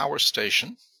Beck Power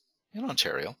Station in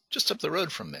Ontario, just up the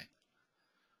road from me.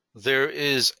 There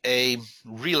is a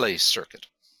relay circuit.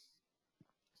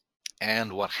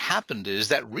 And what happened is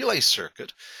that relay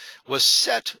circuit was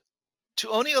set to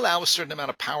only allow a certain amount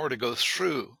of power to go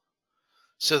through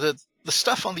so that the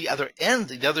stuff on the other end,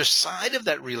 the other side of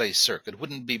that relay circuit,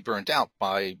 wouldn't be burnt out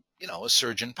by, a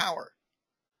surge in power.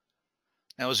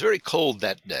 Now, it was very cold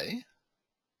that day.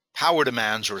 Power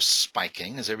demands were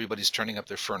spiking as everybody's turning up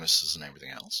their furnaces and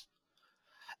everything else.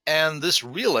 And this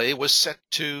relay was set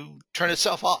to turn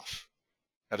itself off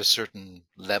at a certain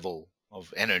level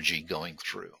of energy going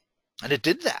through. And it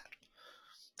did that.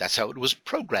 That's how it was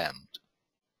programmed.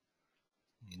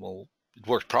 Well, it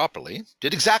worked properly,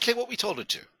 did exactly what we told it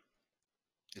to.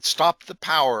 It stopped the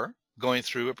power going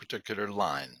through a particular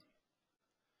line.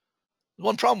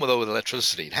 One problem with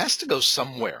electricity, it has to go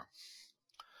somewhere.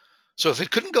 So if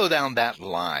it couldn't go down that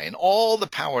line, all the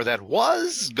power that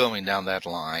was going down that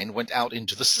line went out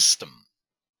into the system,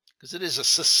 because it is a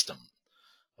system,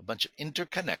 a bunch of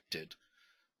interconnected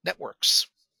networks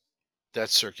that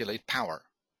circulate power.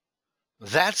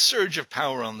 That surge of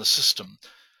power on the system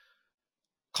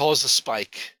caused a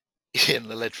spike in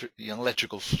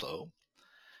electrical flow,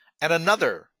 and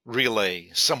another relay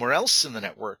somewhere else in the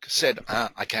network said,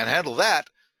 I can't handle that,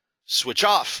 switch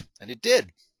off, and it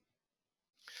did,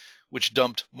 which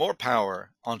dumped more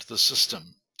power onto the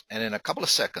system. And in a couple of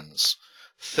seconds,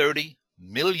 30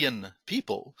 million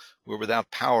people were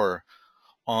without power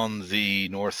on the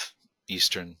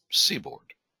northeastern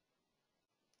seaboard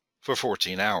for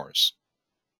 14 hours.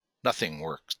 Nothing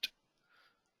worked.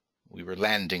 We were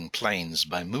landing planes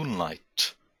by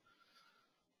moonlight.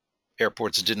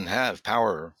 Airports didn't have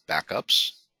power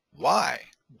backups. Why?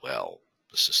 Well,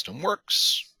 the system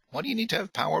works. Why do you need to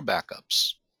have power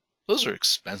backups? Those are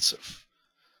expensive.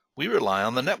 We rely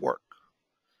on the network.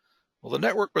 Well, the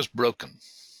network was broken.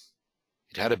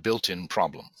 It had a built-in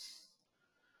problem.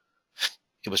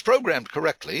 It was programmed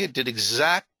correctly. It did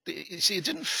exactly, you see, it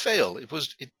didn't fail.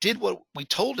 It did what we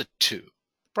told it to.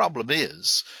 The problem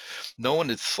is, no one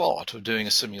had thought of doing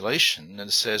a simulation and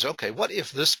it says, okay, what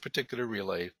if this particular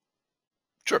relay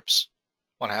trips?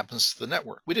 What happens to the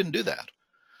network? We didn't do that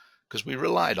because we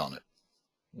relied on it.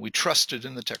 We trusted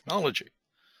in the technology.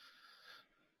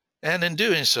 And in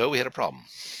doing so, we had a problem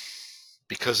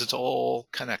because it's all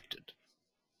connected.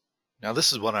 Now,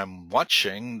 this is what I'm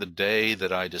watching the day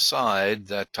that I decide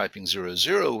that typing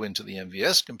 00 into the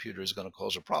MVS computer is going to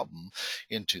cause a problem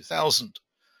in 2000.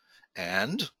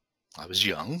 And I was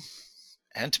young,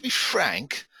 and to be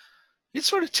frank, it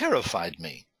sort of terrified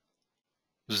me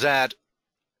that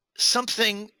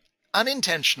something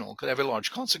unintentional could have a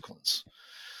large consequence.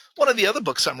 One of the other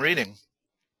books I'm reading,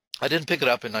 I didn't pick it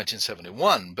up in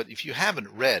 1971, but if you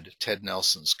haven't read Ted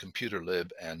Nelson's Computer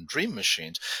Lib and Dream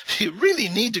Machines, you really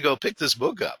need to go pick this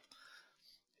book up.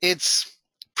 It's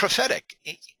prophetic.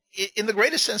 In the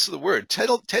greatest sense of the word,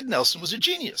 Ted Nelson was a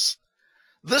genius.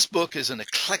 This book is an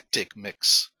eclectic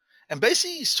mix. And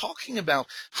basically, he's talking about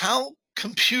how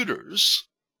computers,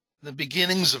 the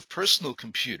beginnings of personal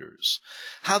computers,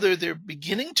 how they're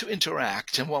beginning to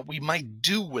interact and what we might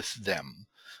do with them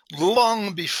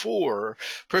long before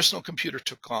personal computer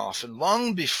took off and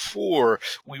long before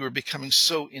we were becoming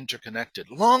so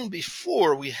interconnected, long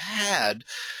before we had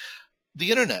the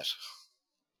internet.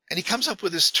 And he comes up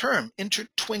with this term,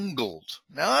 intertwingled.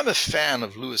 Now, I'm a fan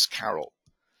of Lewis Carroll,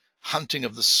 Hunting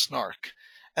of the Snark.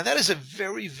 And that is a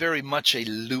very, very much a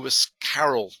Lewis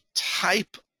Carroll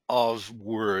type of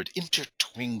word,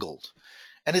 intertwingled.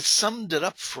 And it summed it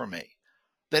up for me,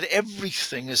 that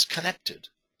everything is connected.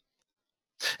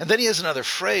 And then he has another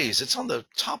phrase. It's on the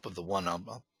top of the one.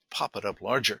 I'll pop it up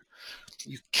larger.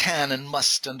 You can and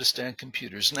must understand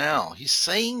computers now. He's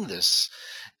saying this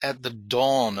at the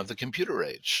dawn of the computer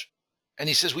age. And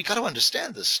he says, we got to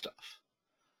understand this stuff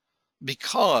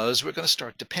because we're going to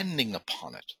start depending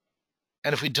upon it.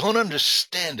 And if we don't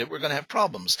understand it, we're going to have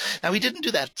problems. Now, he didn't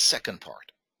do that second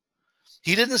part.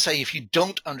 He didn't say, if you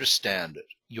don't understand it,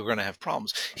 you're going to have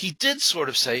problems. He did sort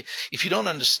of say, if you don't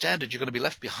understand it, you're going to be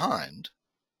left behind.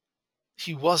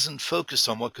 He wasn't focused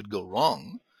on what could go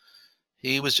wrong.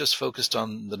 He was just focused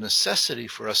on the necessity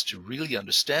for us to really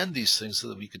understand these things so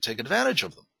that we could take advantage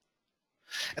of them.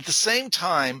 At the same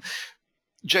time,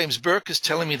 James Burke is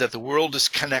telling me that the world is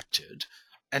connected,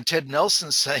 and Ted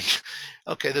Nelson's saying,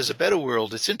 okay, there's a better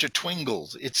world. It's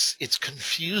intertwingled. It's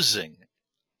confusing,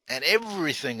 and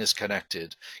everything is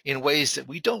connected in ways that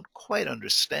we don't quite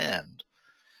understand.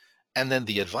 And then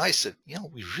the advice that,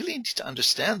 we really need to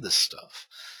understand this stuff.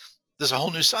 There's a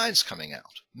whole new science coming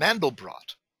out.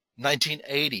 Mandelbrot,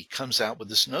 1980, comes out with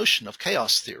this notion of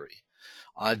chaos theory.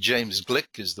 James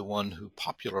Glick is the one who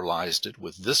popularized it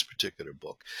with this particular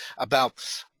book about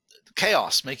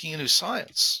chaos making a new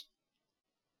science.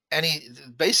 And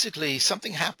basically,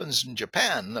 something happens in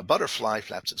Japan, a butterfly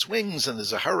flaps its wings, and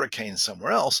there's a hurricane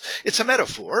somewhere else. It's a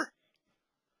metaphor,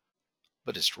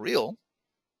 but it's real.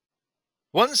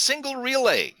 One single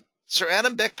relay, Sir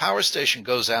Adam Beck Power Station,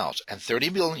 goes out, and 30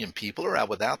 million people are out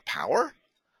without power.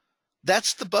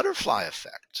 That's the butterfly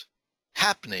effect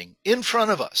happening in front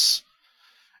of us.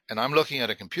 And I'm looking at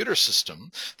a computer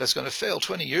system that's going to fail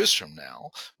 20 years from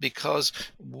now because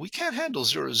we can't handle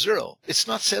 0, 0. It's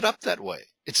not set up that way.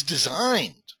 It's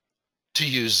designed to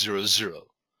use 0, 0.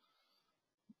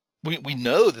 We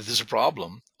know that there's a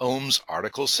problem. Ohm's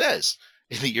article says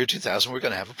in the year 2000 we're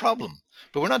going to have a problem,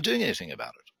 but we're not doing anything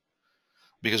about it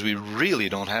because we really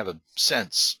don't have a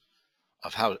sense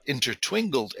of how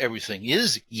intertwingled everything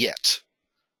is yet.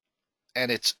 And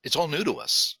it's all new to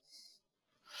us.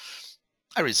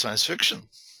 I read science fiction.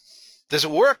 There's a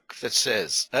work that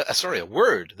says, a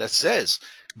word that says,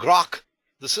 grok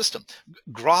the system,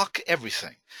 grok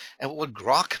everything. And what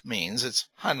grok means, it's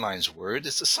Heinlein's word,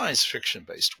 it's a science fiction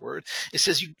based word. It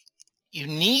says you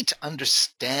need to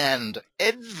understand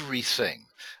everything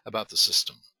about the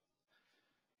system.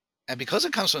 And because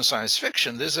it comes from science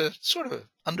fiction, there's a sort of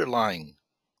underlying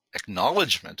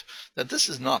acknowledgement that this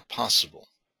is not possible.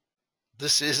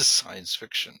 This is science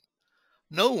fiction.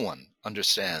 No one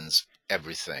understands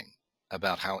everything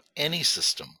about how any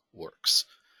system works.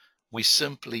 We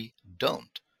simply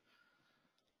don't.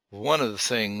 One of the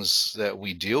things that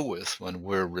we deal with when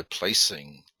we're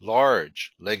replacing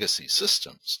large legacy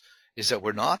systems is that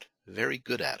we're not very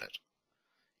good at it.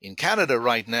 In Canada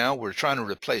right now,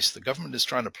 the government is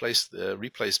trying to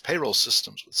replace payroll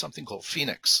systems with something called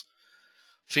Phoenix.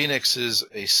 Phoenix is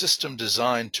a system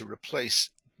designed to replace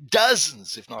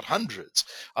dozens, if not hundreds,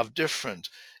 of different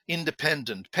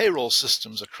independent payroll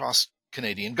systems across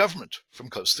Canadian government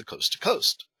from coast to coast to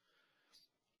coast.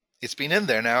 It's been in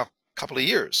there now a couple of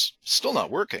years, still not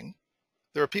working.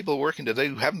 There are people working today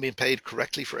who haven't been paid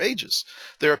correctly for ages.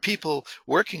 There are people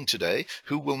working today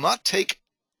who will not take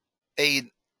a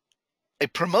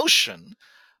promotion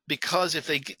because if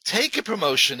they take a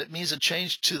promotion, it means a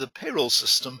change to the payroll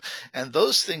system, and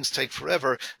those things take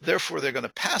forever. Therefore, they're going to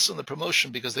pass on the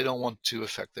promotion because they don't want to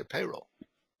affect their payroll.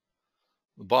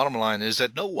 The bottom line is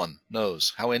that no one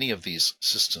knows how any of these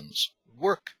systems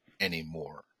work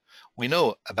anymore. We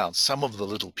know about some of the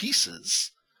little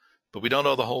pieces, but we don't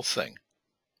know the whole thing.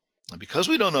 And because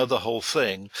we don't know the whole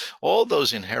thing, all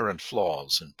those inherent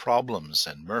flaws and problems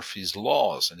and Murphy's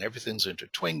laws and everything's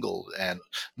intertwingled and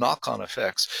knock-on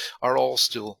effects are all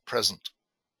still present.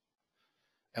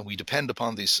 And we depend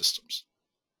upon these systems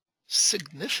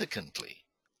significantly.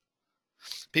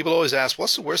 People always ask,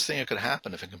 what's the worst thing that could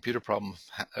happen if a computer problem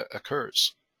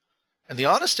occurs? And the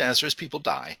honest answer is people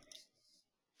die.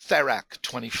 Therac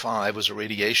 25 was a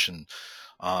radiation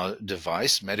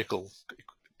device, medical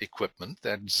equipment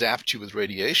that zapped you with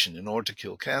radiation in order to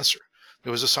kill cancer.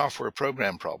 There was a software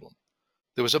program problem.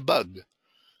 There was a bug.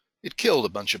 It killed a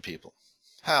bunch of people.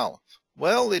 How?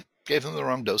 Well, it gave them the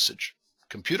wrong dosage.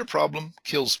 Computer problem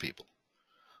kills people.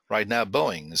 Right now,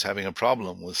 Boeing is having a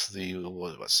problem with the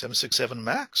 767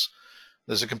 MAX.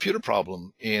 There's a computer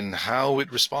problem in how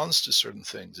it responds to certain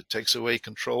things. It takes away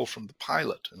control from the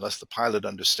pilot. Unless the pilot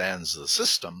understands the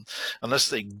system, unless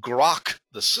they grok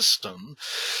the system,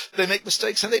 they make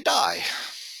mistakes and they die.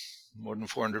 More than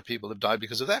 400 people have died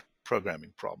because of that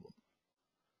programming problem.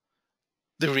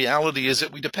 The reality is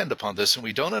that we depend upon this and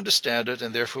we don't understand it,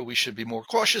 and therefore we should be more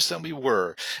cautious than we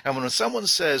were. And when someone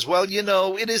says, well,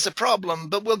 it is a problem,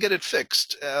 but we'll get it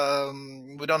fixed.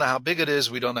 We don't know how big it is.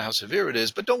 We don't know how severe it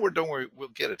is, but don't worry, we'll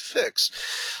get it fixed.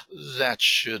 That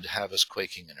should have us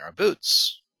quaking in our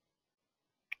boots.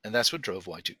 And that's what drove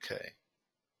Y2K.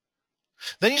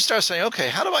 Then you start saying, okay,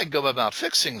 how do I go about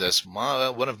fixing this?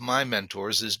 One of my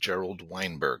mentors is Gerald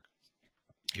Weinberg.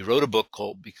 He wrote a book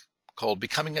called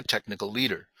Becoming a Technical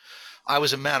Leader. I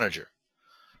was a manager,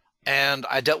 and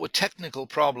I dealt with technical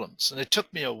problems. And it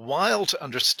took me a while to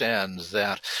understand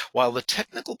that while the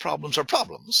technical problems are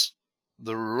problems,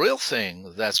 the real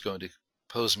thing that's going to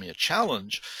pose me a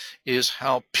challenge is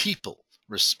how people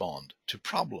respond to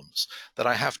problems, that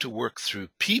I have to work through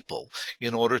people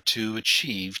in order to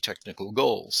achieve technical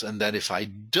goals, and that if I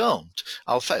don't,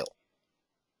 I'll fail.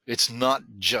 It's not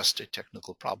just a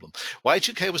technical problem.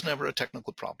 Y2K was never a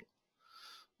technical problem.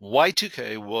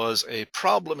 Y2K was a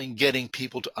problem in getting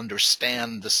people to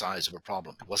understand the size of a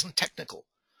problem. It wasn't technical.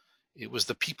 It was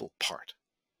the people part,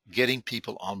 getting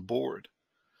people on board.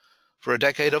 For a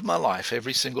decade of my life,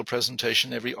 every single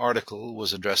presentation, every article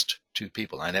was addressed to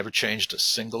people. I never changed a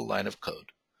single line of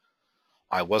code.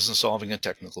 I wasn't solving a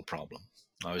technical problem.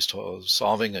 I was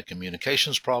solving a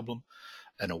communications problem,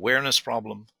 an awareness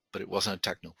problem, but it wasn't a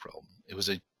technical problem. It was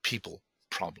a people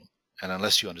problem. And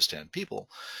unless you understand people,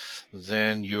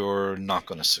 then you're not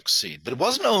going to succeed. But it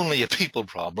wasn't only a people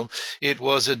problem, it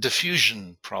was a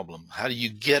diffusion problem. How do you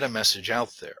get a message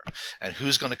out there? And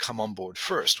who's going to come on board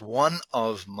first? One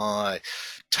of my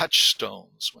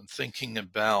touchstones when thinking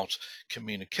about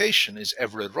communication is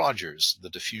Everett Rogers, The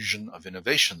Diffusion of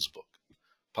Innovations book,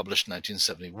 published in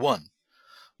 1971.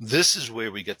 This is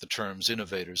where we get the terms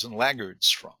innovators and laggards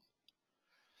from.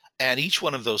 And each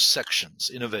one of those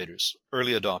sections, innovators,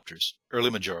 early adopters,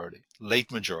 early majority,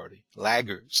 late majority,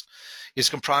 laggards, is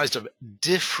comprised of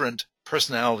different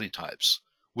personality types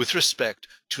with respect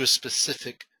to a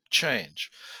specific change.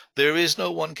 There is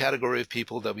no one category of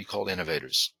people that we call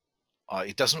innovators.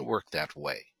 It doesn't work that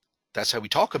way. That's how we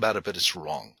talk about it, but it's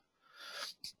wrong.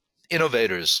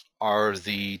 Innovators are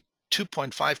the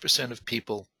 2.5% of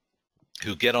people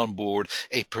who get on board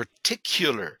a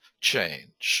particular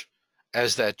change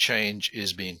as that change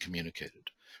is being communicated.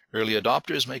 Early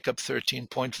adopters make up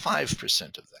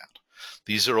 13.5% of that.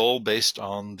 These are all based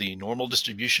on the normal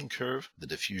distribution curve, the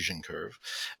diffusion curve,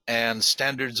 and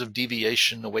standards of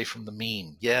deviation away from the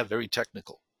mean. Yeah, very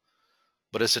technical.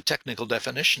 But it's a technical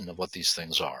definition of what these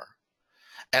things are.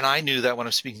 And I knew that when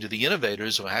I'm speaking to the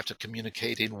innovators, I have to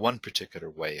communicate in one particular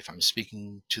way. If I'm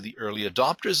speaking to the early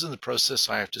adopters in the process,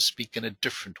 I have to speak in a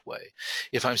different way.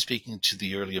 If I'm speaking to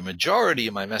the earlier majority,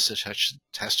 my message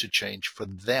has to change for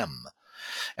them.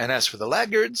 And as for the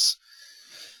laggards,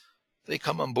 they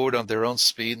come on board on their own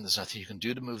speed, and there's nothing you can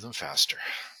do to move them faster.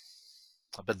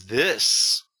 But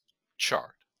this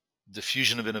chart,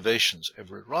 Diffusion of Innovations,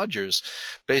 Everett Rogers,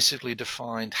 basically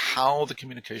defined how the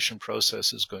communication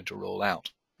process is going to roll out.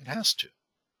 It has to.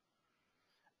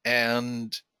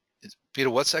 And Peter,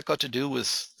 what's that got to do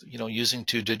with, using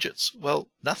 2 digits? Well,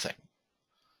 nothing.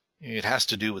 It has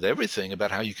to do with everything about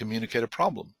how you communicate a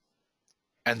problem.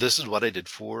 And this is what I did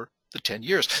for the 10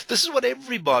 years. This is what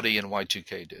everybody in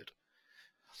Y2K did.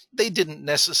 They didn't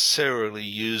necessarily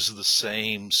use the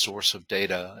same source of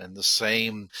data and the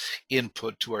same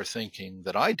input to our thinking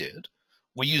that I did.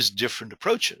 We used different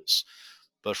approaches.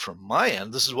 But from my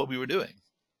end, this is what we were doing.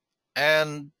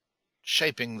 And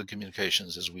shaping the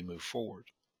communications as we move forward.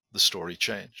 The story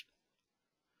changed.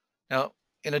 Now,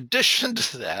 in addition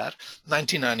to that,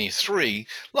 1993,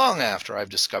 long after I've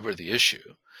discovered the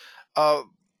issue,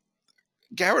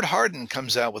 Garrett Hardin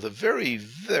comes out with a very,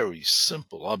 very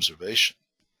simple observation.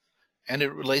 And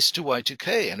it relates to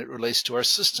Y2K, and it relates to our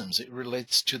systems. It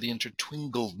relates to the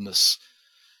intertwingledness.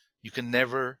 You can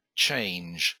never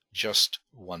change just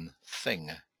one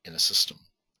thing in a system.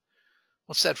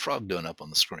 What's that frog doing up on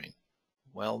the screen?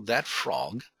 Well, that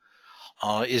frog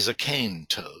is a cane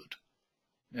toad.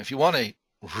 If you want to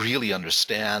really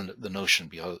understand the notion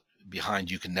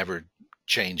behind you can never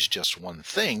change just one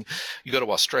thing, you go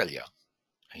to Australia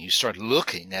and you start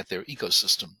looking at their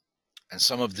ecosystem and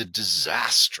some of the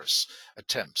disastrous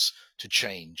attempts to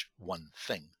change one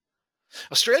thing.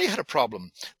 Australia had a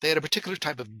problem. They had a particular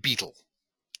type of beetle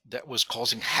that was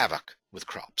causing havoc with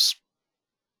crops.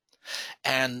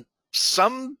 And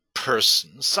some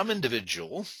person, some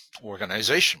individual,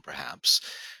 organization perhaps,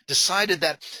 decided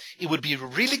that it would be a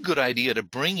really good idea to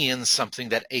bring in something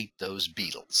that ate those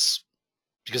beetles.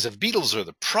 Because if beetles are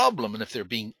the problem and if they're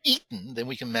being eaten, then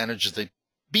we can manage the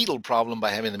beetle problem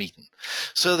by having them eaten.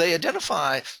 So they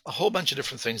identify a whole bunch of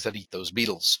different things that eat those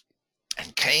beetles.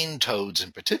 And cane toads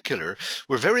in particular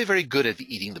were very, very good at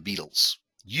eating the beetles.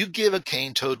 You give a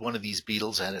cane toad one of these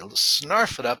beetles and it'll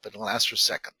snarf it up and it'll last for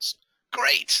seconds.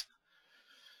 Great.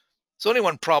 There's only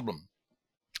one problem.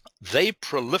 They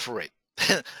proliferate.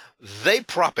 They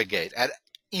propagate at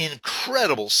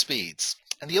incredible speeds.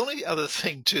 And the only other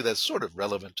thing, too, that's sort of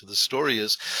relevant to the story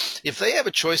is if they have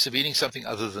a choice of eating something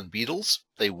other than beetles,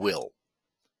 they will.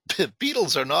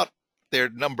 Beetles are not their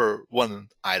number one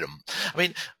item. I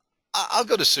mean, I'll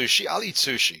go to sushi. I'll eat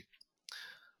sushi.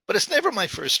 But it's never my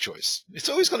first choice. It's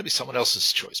always going to be someone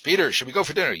else's choice. Peter, should we go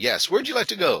for dinner? Yes. Where'd you like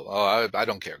to go? Oh, I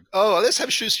don't care. Oh, let's have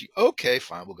sushi. Okay,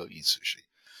 fine. We'll go eat sushi.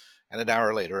 And an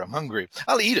hour later, I'm hungry.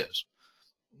 I'll eat it.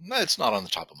 It's not on the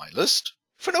top of my list.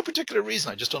 For no particular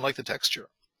reason. I just don't like the texture.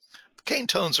 Cane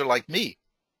toads are like me.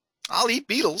 I'll eat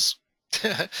beetles.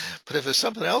 But if there's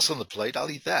something else on the plate,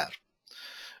 I'll eat that.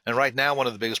 And right now, one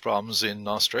of the biggest problems in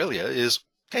Australia is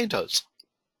cane toads.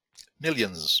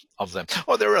 Millions of them.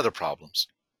 Oh, there are other problems.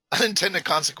 Unintended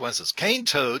consequences. Cane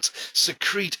toads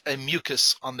secrete a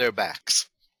mucus on their backs.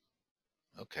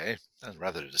 Okay, that's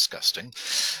rather disgusting.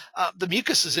 The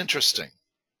mucus is interesting.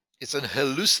 It's an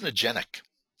hallucinogenic.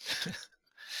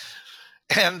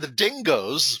 And the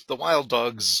dingoes, the wild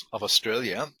dogs of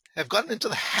Australia, have gotten into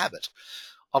the habit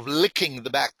of licking the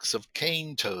backs of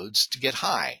cane toads to get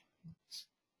high.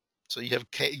 So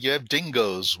you have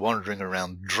dingoes wandering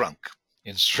around drunk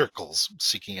in circles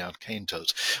seeking out cane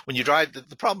toads. When you drive,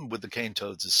 the problem with the cane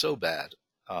toads is so bad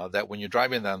that when you're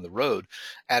driving down the road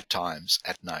at times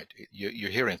at night,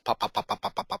 you're hearing pop, pop, pop, pop,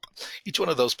 pop, pop, pop. Each one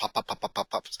of those pop, pop, pop, pop, pop,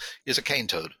 pops is a cane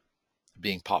toad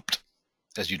being popped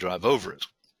as you drive over it.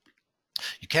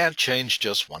 You can't change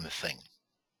just one thing.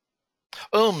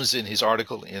 Ohms, in his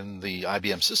article in the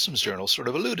IBM Systems Journal, sort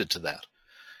of alluded to that.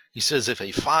 He says if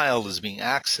a file is being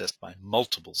accessed by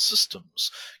multiple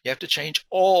systems, you have to change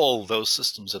all those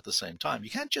systems at the same time. You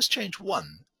can't just change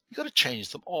one. You've got to change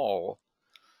them all.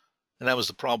 And that was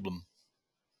the problem.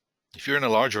 If you're in a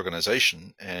large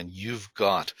organization and you've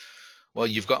got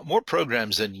more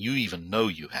programs than you even know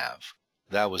you have,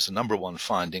 that was the number one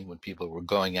finding when people were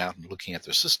going out and looking at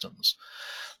their systems,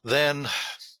 then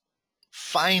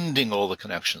finding all the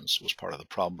connections was part of the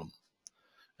problem.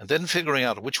 And then figuring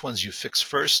out which ones you fix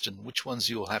first and which ones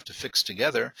you will have to fix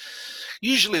together.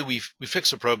 Usually we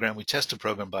fix a program, we test a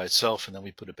program by itself, and then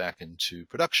we put it back into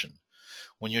production.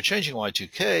 When you're changing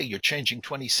Y2K, you're changing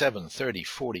 27, 30,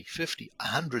 40, 50,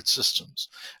 100 systems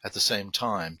at the same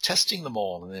time, testing them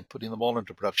all and then putting them all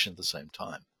into production at the same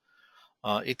time.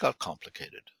 It got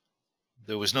complicated.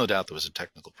 There was no doubt there was a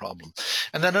technical problem.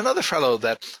 And then another fellow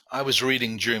that I was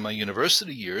reading during my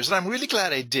university years, and I'm really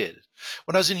glad I did.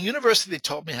 When I was in university, they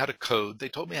taught me how to code, they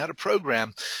taught me how to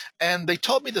program, and they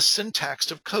taught me the syntax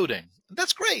of coding. And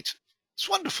that's great. It's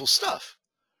wonderful stuff.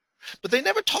 But they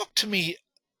never talked to me,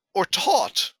 or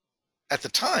taught, at the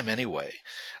time anyway,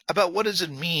 about what does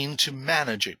it mean to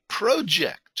manage a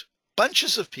project,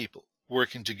 bunches of people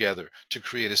working together to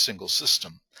create a single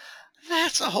system.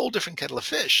 That's a whole different kettle of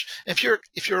fish. If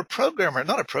you're a programmer,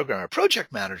 not a programmer, a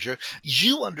project manager,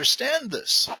 you understand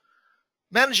this.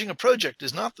 Managing a project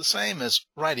is not the same as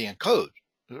writing a code,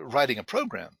 writing a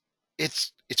program.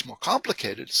 It's more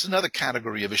complicated. It's another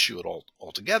category of issue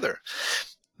altogether.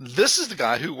 This is the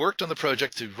guy who worked on the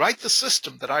project to write the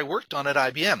system that I worked on at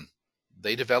IBM.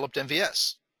 They developed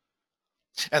MVS.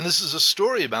 And this is a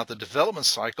story about the development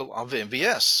cycle of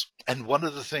MVS. And one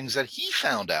of the things that he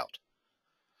found out,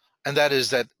 and that is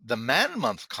that the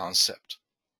man-month concept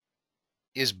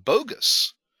is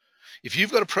bogus. If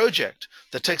you've got a project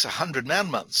that takes 100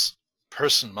 man-months,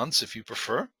 person months if you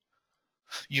prefer,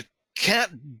 you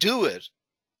can't do it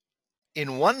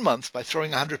in 1 month by throwing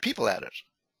 100 people at it.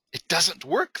 It doesn't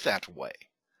work that way.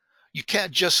 You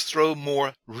can't just throw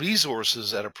more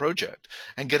resources at a project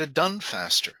and get it done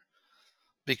faster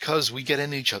because we get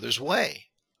in each other's way.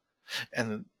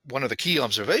 And one of the key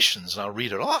observations, and I'll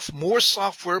read it off, more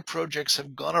software projects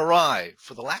have gone awry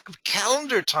for the lack of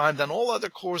calendar time than all other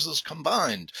courses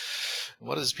combined.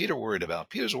 What is Peter worried about?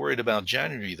 Peter's worried about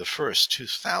January the 1st,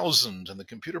 2000, and the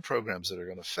computer programs that are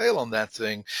going to fail on that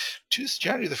thing.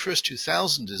 January the 1st,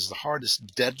 2000 is the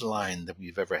hardest deadline that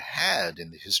we've ever had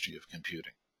in the history of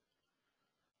computing.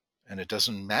 And it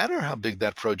doesn't matter how big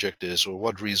that project is or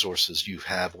what resources you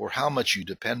have or how much you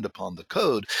depend upon the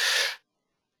code.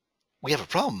 We have a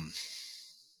problem.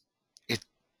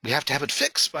 We have to have it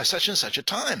fixed by such and such a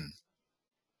time.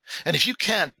 And if you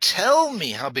can't tell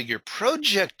me how big your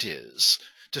project is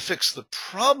to fix the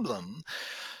problem,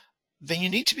 then you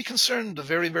need to be concerned the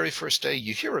very, very first day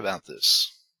you hear about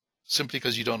this. simply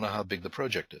because you don't know how big the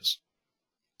project is.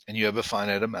 And you have a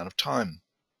finite amount of time.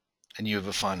 And you have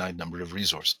a finite number of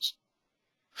resources.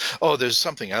 Oh, there's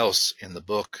something else in the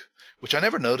book, which I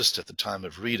never noticed at the time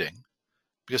of reading,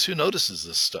 because who notices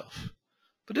this stuff?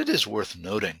 But it is worth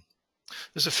noting.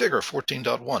 There's a figure,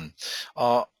 14.1,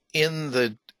 in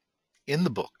the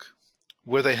book,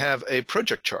 where they have a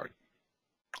project chart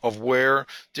of where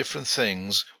different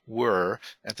things were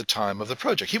at the time of the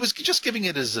project. He was just giving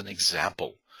it as an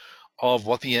example of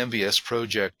what the MVS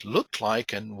project looked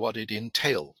like and what it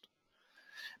entailed.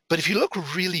 But if you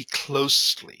look really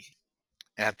closely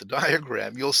at the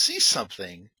diagram, you'll see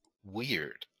something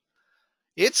weird.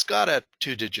 It's got a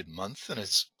 2-digit month, and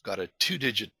it's got a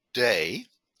 2-digit day,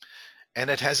 and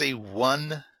it has a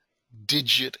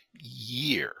 1-digit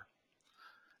year.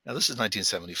 Now, this is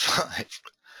 1975.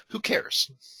 Who cares?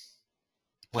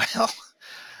 Well,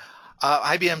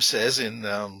 IBM says in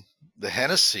the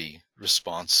Hennessy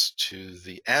response to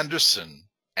the Anderson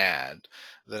ad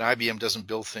that IBM doesn't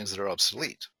build things that are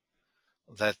obsolete,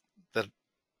 that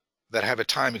have a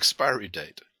time expiry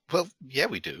date. Well, yeah,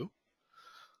 we do.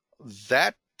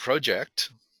 That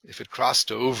project, if it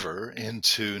crossed over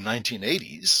into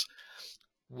 1980s,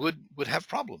 would have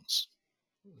problems.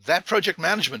 That project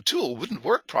management tool wouldn't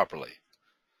work properly.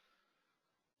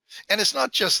 And it's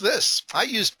not just this. I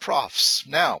used Profs.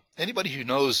 Now, anybody who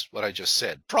knows what I just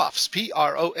said, Profs,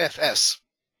 P-R-O-F-S,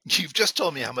 you've just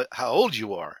told me how old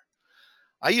you are.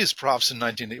 I used Profs in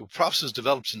 1980. Profs was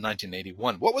developed in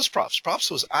 1981. What was Profs?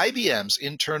 Profs was IBM's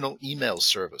internal email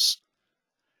service.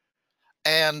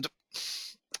 And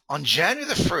on January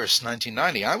the 1st,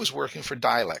 1990, I was working for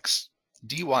Dylex,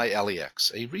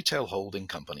 D-Y-L-E-X, a retail holding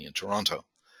company in Toronto.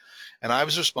 And I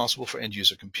was responsible for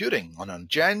end-user computing. And on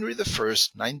January the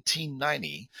 1st,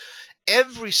 1990,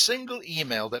 every single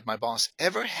email that my boss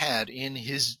ever had in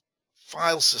his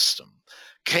file system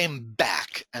came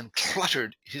back and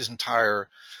cluttered his entire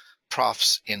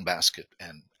Profs in basket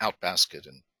and out basket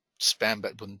and spam.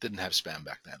 Didn't have spam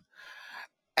back then.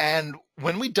 And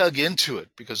when we dug into it,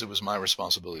 because it was my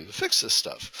responsibility to fix this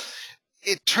stuff,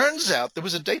 it turns out there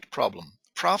was a date problem.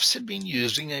 Profs had been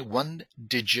using a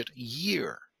 1-digit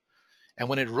year. And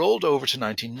when it rolled over to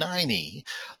 1990,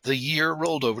 the year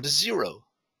rolled over to 0.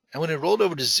 And when it rolled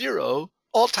over to 0,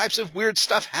 all types of weird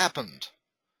stuff happened.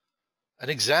 An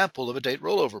example of a date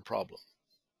rollover problem.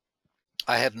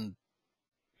 I didn't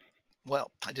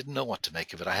know what to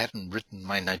make of it. I hadn't written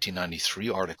my 1993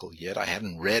 article yet. I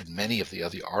hadn't read many of the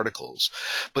other articles,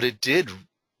 but it did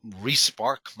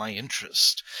re-spark my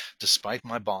interest, despite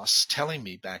my boss telling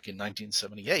me back in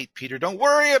 1978, Peter, don't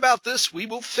worry about this. We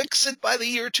will fix it by the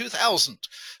year 2000.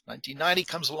 1990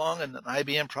 comes along and an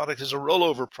IBM product is a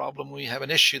rollover problem. We have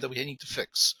an issue that we need to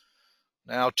fix.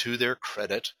 Now, to their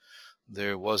credit,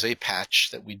 there was a patch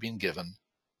that we'd been given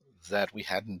that we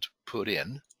hadn't put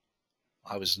in.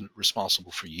 I was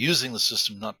responsible for using the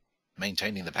system, not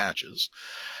maintaining the patches.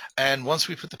 And once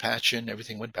we put the patch in,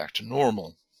 everything went back to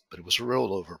normal. But it was a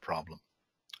rollover problem,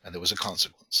 and there was a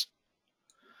consequence.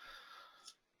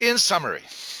 In summary,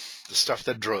 the stuff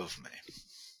that drove me,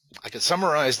 I could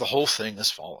summarize the whole thing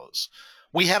as follows.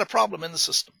 We had a problem in the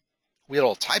system. We had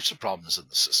all types of problems in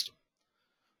the system.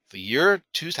 The year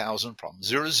 2000 problem,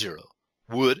 00,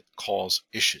 would cause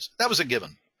issues. That was a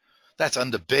given. That's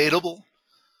undebatable.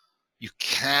 You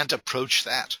can't approach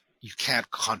that. You can't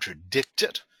contradict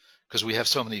it because we have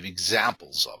so many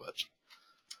examples of it.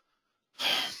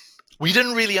 We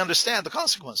didn't really understand the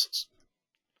consequences.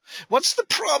 What's the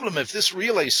problem if this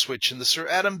relay switch in the Sir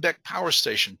Adam Beck power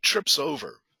station trips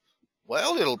over?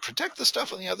 Well, it'll protect the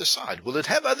stuff on the other side. Will it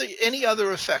have any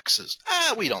other effects?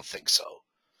 We don't think so.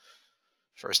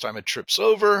 First time it trips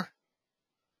over,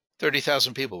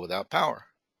 30,000 people without power.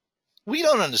 We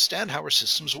don't understand how our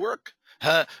systems work.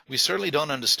 We certainly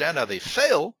don't understand how they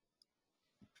fail.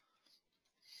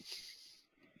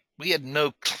 We had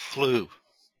no clue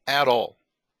at all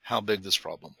how big this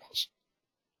problem was.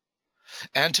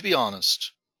 And to be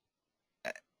honest,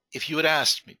 if you had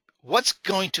asked me, what's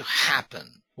going to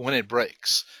happen when it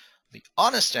breaks? The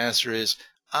honest answer is,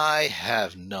 I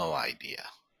have no idea.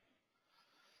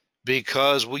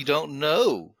 Because we don't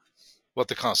know what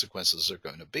the consequences are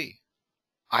going to be.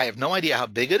 I have no idea how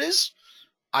big it is.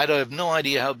 I have no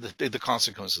idea how big the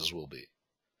consequences will be.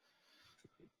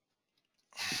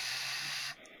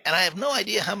 And I have no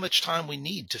idea how much time we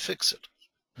need to fix it.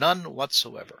 None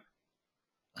whatsoever.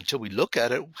 Until we look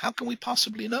at it, how can we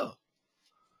possibly know?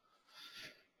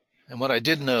 And what I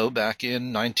did know back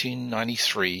in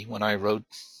 1993 when I wrote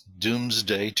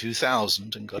Doomsday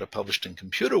 2000 and got it published in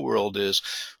Computer World is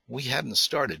we hadn't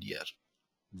started yet.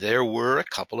 There were a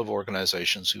couple of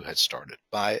organizations who had started.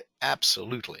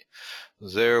 Absolutely.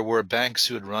 There were banks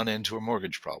who had run into a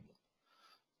mortgage problem.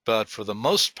 But for the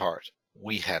most part,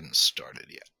 we hadn't started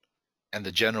yet. And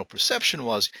the general perception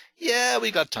was, yeah,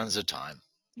 we got tons of time.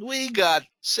 We got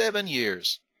 7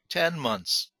 years, 10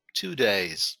 months, 2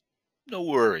 days. No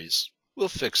worries. We'll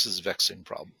fix this vexing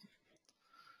problem.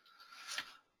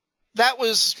 That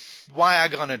was why I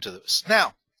got into this.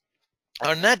 Now,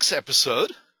 our next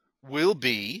episode will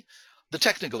be the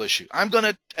technical issue. I'm going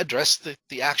to address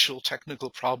the actual technical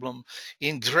problem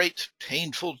in great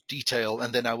painful detail,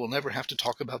 and then I will never have to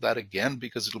talk about that again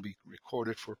because it'll be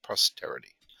recorded for posterity.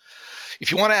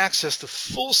 If you want to access the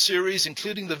full series,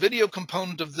 including the video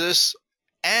component of this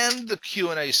and the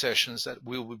Q&A sessions that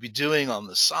we will be doing on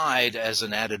the side as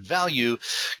an added value,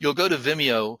 you'll go to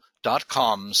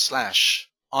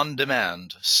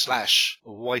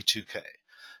vimeo.com/ondemand/Y2K.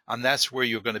 And that's where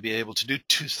you're going to be able to do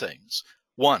two things.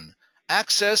 One,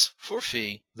 access for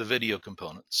fee the video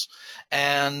components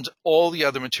and all the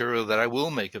other material that I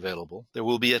will make available. There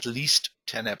will be at least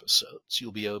 10 episodes.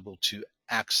 You'll be able to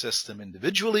access them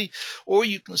individually, or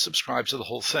you can subscribe to the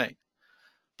whole thing.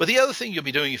 But the other thing you'll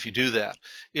be doing if you do that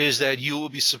is that you will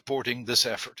be supporting this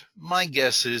effort. My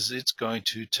guess is it's going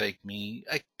to take me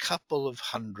a couple of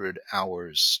 100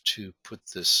 hours to put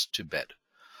this to bed.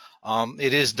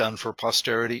 It is done for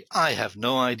posterity. I have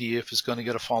no idea if it's going to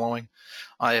get a following.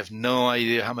 I have no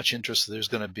idea how much interest there's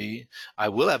going to be. I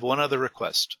will have one other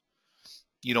request.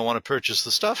 You don't want to purchase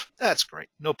the stuff? That's great.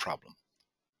 No problem.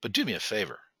 But do me a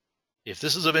favor. If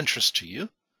this is of interest to you,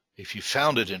 if you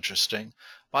found it interesting,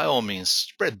 by all means,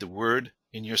 spread the word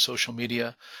in your social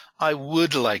media. I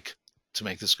would like to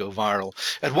make this go viral.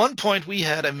 At one point, we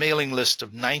had a mailing list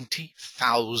of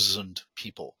 90,000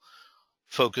 people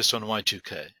focused on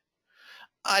Y2K.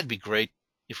 I'd be great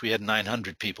if we had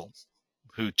 900 people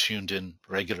who tuned in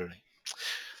regularly.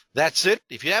 That's it.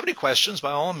 If you have any questions,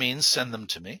 by all means, send them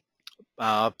to me.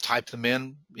 Type them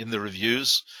in the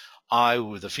reviews.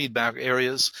 With the feedback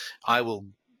areas, I will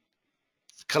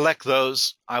collect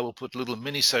those. I will put little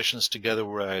mini sessions together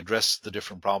where I address the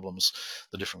different problems,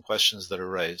 the different questions that are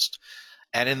raised.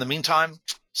 And in the meantime,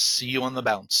 see you on the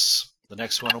bounce. The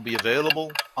next one will be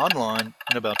available online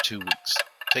in about 2 weeks.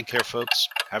 Take care, folks.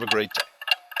 Have a great day.